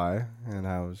Wi-Fi, and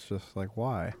I was just like,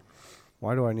 why?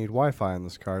 Why do I need Wi-Fi on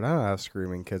this card? I don't have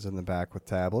screaming kids in the back with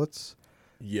tablets.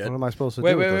 Yeah. What am I supposed to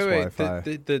wait, do wait, with wait, this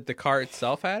wait. Wi-Fi? The car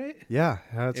itself had it? Yeah,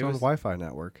 it had its It own was- Wi-Fi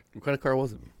network. What kind of car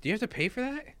was it? Do you have to pay for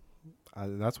that?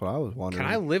 That's what I was wondering.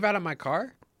 Can I live out of my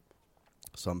car?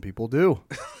 Some people do.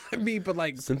 I mean, but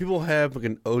like, Some people have like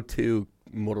an O2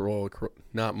 Motorola,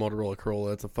 not Motorola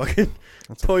Corolla. It's a fucking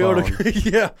That's a Toyota.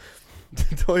 phone. Yeah,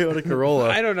 Toyota Corolla.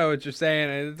 I don't know what you're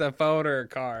saying. It's a phone or a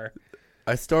car.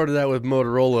 I started out with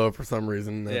Motorola for some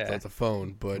reason. That's a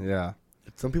phone, but Yeah.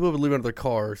 some people have been living out of their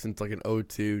car since like an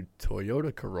O2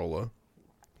 Toyota Corolla,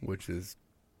 which is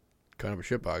kind of a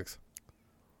shitbox.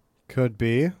 Could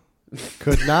be.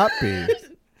 Could not be.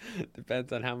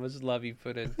 Depends on how much love you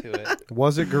put into it.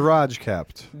 Was it garage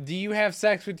kept? Do you have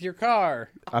sex with your car?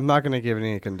 I'm not going to give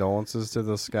any condolences to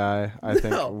this guy. I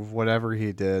think whatever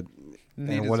he did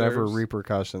and whatever deserves.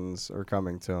 repercussions are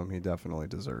coming to him, he definitely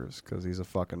deserves because he's a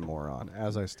fucking moron,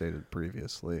 as I stated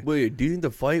previously. Wait, do you think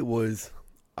the fight was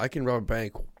I can rob a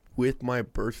bank with my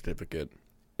birth certificate?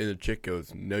 And the chick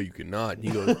goes, "No, you cannot." And he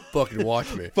goes, "Fucking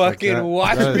watch me." Fucking that-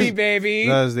 watch that me, is- baby.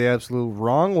 That is the absolute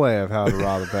wrong way of how to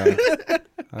rob a bank.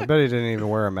 I bet he didn't even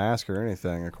wear a mask or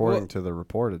anything. According to the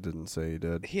report, it didn't say he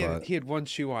did. He but had one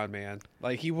shoe on, man.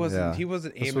 Like he wasn't This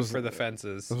aiming was- for the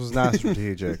fences. this was not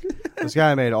strategic. This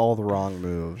guy made all the wrong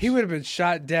moves. He would have been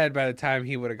shot dead by the time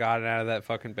he would have gotten out of that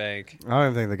fucking bank. I don't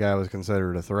even think the guy was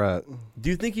considered a threat. Do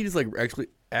you think he just like actually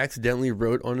accidentally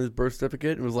wrote on his birth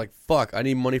certificate and was like, "Fuck, I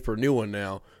need money for a new one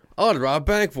now. I'll rob a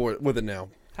bank for it with it now."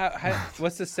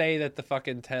 What's to say that the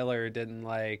fucking teller didn't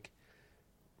like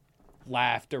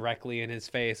laugh directly in his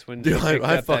face when Dude, he picked I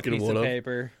up that fucking piece of would've.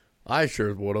 paper? I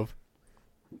sure would have.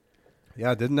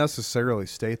 Yeah, it didn't necessarily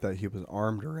state that he was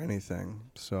armed or anything.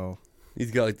 So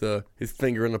He's got like his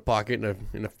finger in the pocket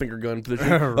and a finger gun position.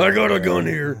 Right, I got a yeah. gun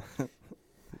here.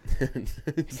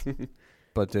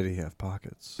 but did he have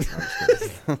pockets?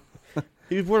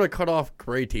 He was wearing a cut off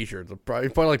gray T-shirt. So probably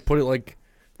like put it like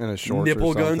In his shorts nipple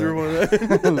or guns or something.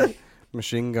 one of that.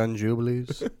 Machine gun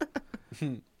jubilees.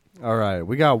 All right,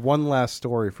 we got one last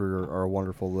story for our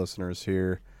wonderful listeners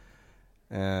here,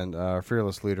 and our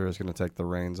fearless leader is going to take the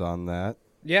reins on that.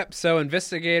 Yep. So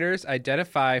investigators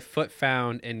identify foot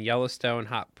found in Yellowstone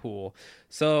hot pool.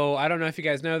 So I don't know if you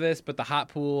guys know this, but the hot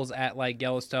pools at like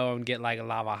Yellowstone get like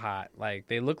lava hot. Like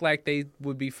they look like they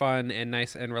would be fun and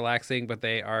nice and relaxing, but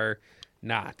they are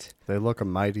not. They look a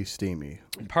mighty steamy.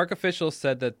 Park officials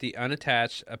said that the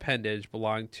unattached appendage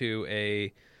belonged to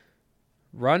a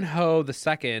Runho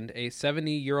II, a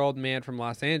 70-year-old man from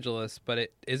Los Angeles, but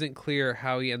it isn't clear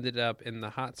how he ended up in the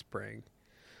hot spring.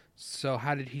 So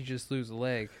how did he just lose a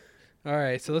leg? All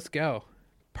right, so let's go.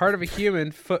 Part of a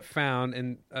human foot found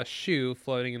in a shoe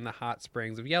floating in the hot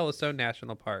springs of Yellowstone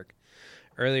National Park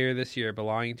earlier this year,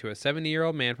 belonging to a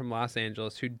 70-year-old man from Los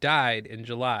Angeles who died in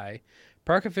July.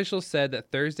 Park officials said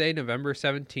that Thursday, November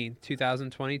 17,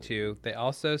 2022, they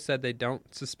also said they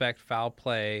don't suspect foul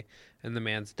play in the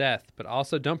man's death, but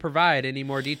also don't provide any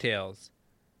more details.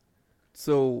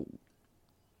 So,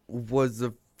 was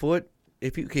the foot?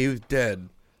 He was dead,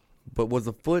 but was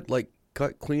the foot like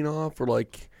cut clean off, or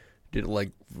like did it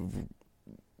like I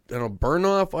don't know, burn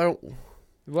off? I don't.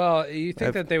 Well, you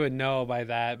think that they would know by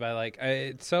that, but like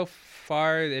so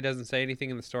far it doesn't say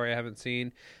anything in the story I haven't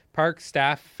seen. Park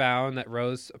staff found that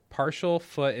Rose's partial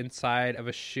foot inside of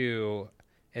a shoe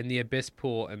in the Abyss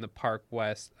Pool in the park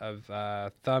west of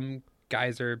Thumb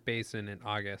Geyser Basin in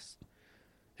August.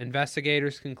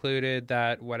 Investigators concluded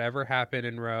that whatever happened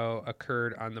in Roe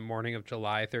occurred on the morning of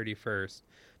July 31st,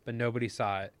 but nobody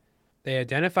saw it. They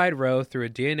identified Roe through a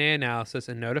DNA analysis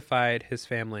and notified his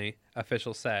family,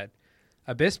 officials said.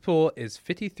 Abyss Pool is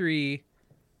 53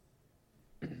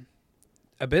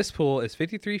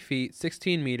 feet,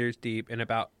 16 meters deep, and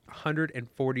about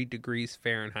 140 degrees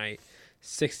Fahrenheit,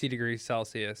 60 degrees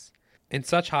Celsius. In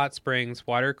such hot springs,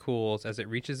 water cools as it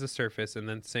reaches the surface and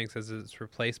then sinks as it's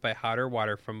replaced by hotter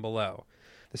water from below.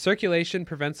 The circulation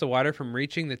prevents the water from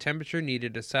reaching the temperature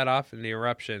needed to set off an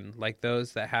eruption like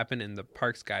those that happen in the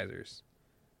park's geysers.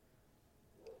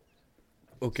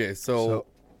 Okay, so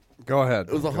Go ahead.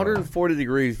 it was 140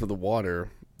 degrees for the water.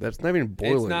 That's not even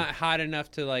boiling. It's not hot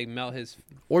enough to like melt his.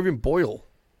 Or even boil.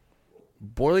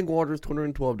 Boiling water is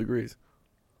 212 degrees.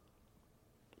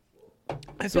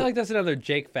 I feel like that's another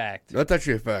Jake fact. That's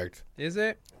actually a fact. Is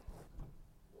it?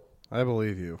 I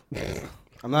believe you.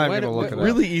 I'm not even going to look it up.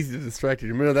 Really easy to distract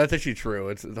you. No, that's actually true.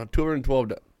 It's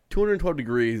 212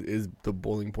 degrees is the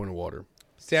boiling point of water.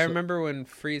 See, I remember when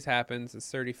freeze happens,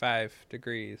 it's 35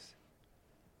 degrees.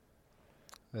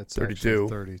 That's 32.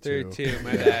 32,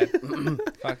 my bad.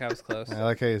 Fuck, I was close. I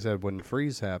like how you said when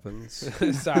freeze happens.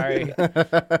 Sorry.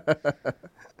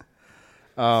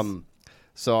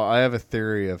 So I have a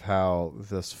theory of how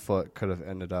this foot could have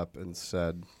ended up in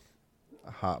said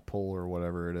hot pool or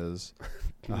whatever it is.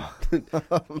 All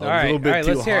right,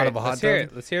 let's hear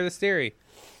it. Let's hear this theory.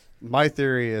 My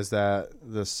theory is that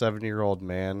the 70-year-old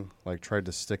man like tried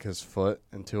to stick his foot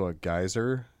into a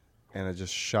geyser, and it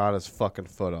just shot his fucking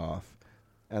foot off,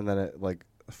 and then it like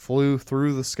flew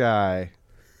through the sky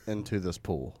into this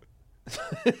pool.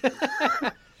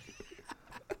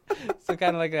 So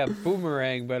kind of like a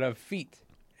boomerang, but of feet.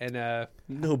 And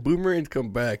no, boomerangs come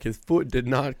back. His foot did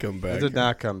not come back. It did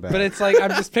not come back. But it's like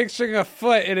I'm just picturing a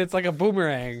foot, and it's like a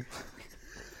boomerang.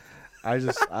 I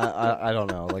don't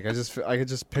know. Like I could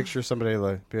just picture somebody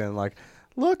like being like,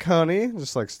 "Look, honey,"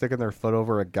 just like sticking their foot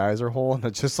over a geyser hole, and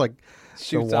it just like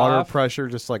shoots the water off. pressure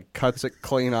just like cuts it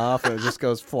clean off, and it just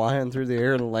goes flying through the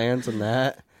air and lands in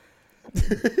that.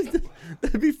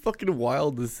 That'd be fucking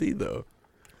wild to see, though.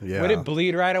 Yeah. Would it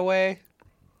bleed right away?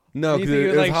 No, Do you because think it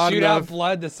would was like hot shoot enough. out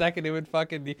blood the second it would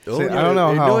fucking be? Oh, See, yeah, I don't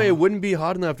know how. No, it wouldn't be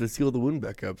hot enough to seal the wound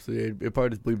back up, so it'd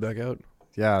probably just bleed back out.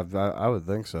 Yeah, I would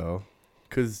think so.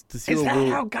 Because to seal Is a that wound,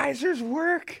 how geysers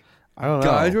work? I don't know.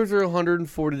 geysers are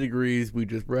 140 degrees. We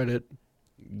just read it.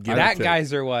 Get That it checked.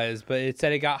 geyser was, but it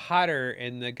said it got hotter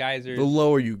in the geysers. The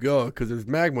lower you go, because there's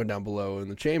magma down below in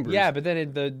the chambers. Yeah, but then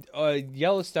in the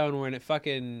Yellowstone, when it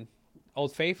fucking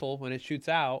Old Faithful, when it shoots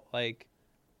out, like,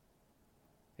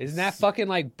 isn't that fucking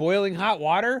like boiling hot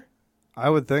water? I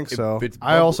would think so.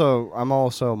 I'm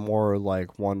also more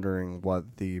like wondering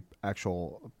what the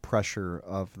actual pressure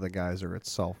of the geyser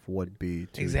itself would be.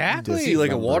 To Exactly. See,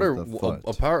 like a water, the foot.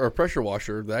 a power or pressure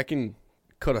washer that can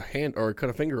cut a hand or cut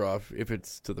a finger off if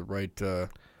it's to the right.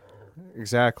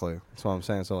 Exactly. That's what I'm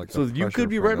saying. So like, So the you pressure could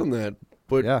be from right it. on that,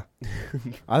 but Yeah,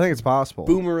 I think it's possible.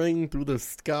 boomerang through the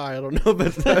sky. I don't know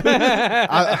about that.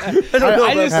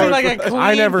 I just see like a clean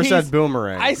I never piece. said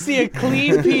boomerang. I see a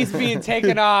clean piece being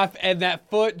taken off, and that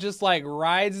foot just like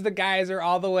rides the geyser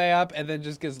all the way up, and then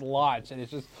just gets launched, and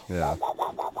it's just Yeah,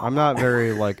 I'm not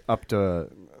very like up to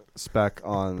spec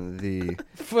on the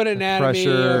foot anatomy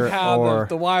pressure of how or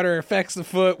the water affects the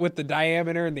foot with the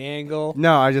diameter and the angle.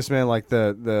 No, I just meant like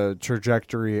the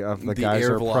trajectory of the The air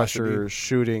geyser velocity. pressure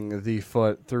shooting the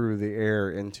foot through the air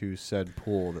into said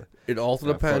pool. It also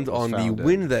that depends foot was on the found in.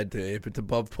 wind that day. If it's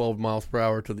above 12 miles per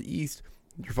hour to the east,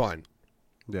 you're fine.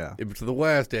 Yeah. If it's to the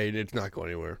west, it's not going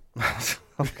anywhere.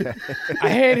 Okay. I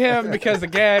hate him because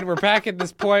again, we're back at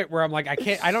this point where I'm like,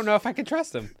 I don't know if I can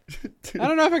trust him. I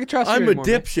don't know if I can trust him I'm a anymore,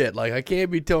 man. dipshit. Like, I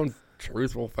can't be telling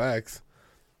truthful facts.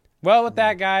 Well, with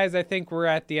that, guys, I think we're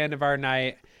at the end of our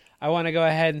night. I want to go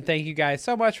ahead and thank you guys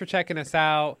so much for checking us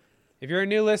out. If you're a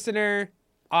new listener,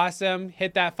 awesome.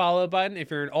 Hit that follow button.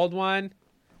 If you're an old one,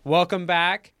 welcome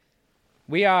back.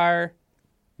 We are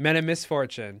Men of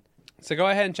Misfortune. So go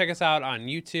ahead and check us out on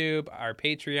YouTube, our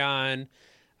Patreon,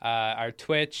 our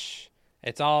Twitch.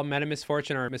 It's all Men of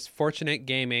Misfortune or Misfortunate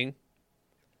Gaming.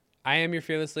 I am your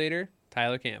fearless leader,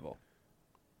 Tyler Campbell.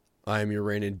 I am your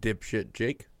reigning dipshit,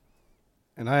 Jake.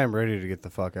 And I am ready to get the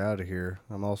fuck out of here.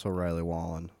 I'm also Riley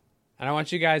Wallen. And I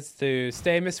want you guys to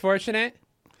stay misfortunate.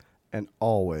 And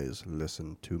always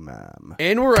listen to Ma'am.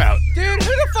 And we're out. Dude, who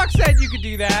the fuck said you could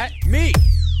do that? Me.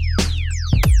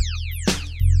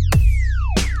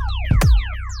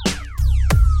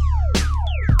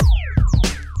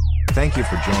 Thank you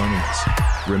for joining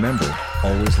us. Remember,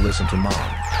 always listen to Mom.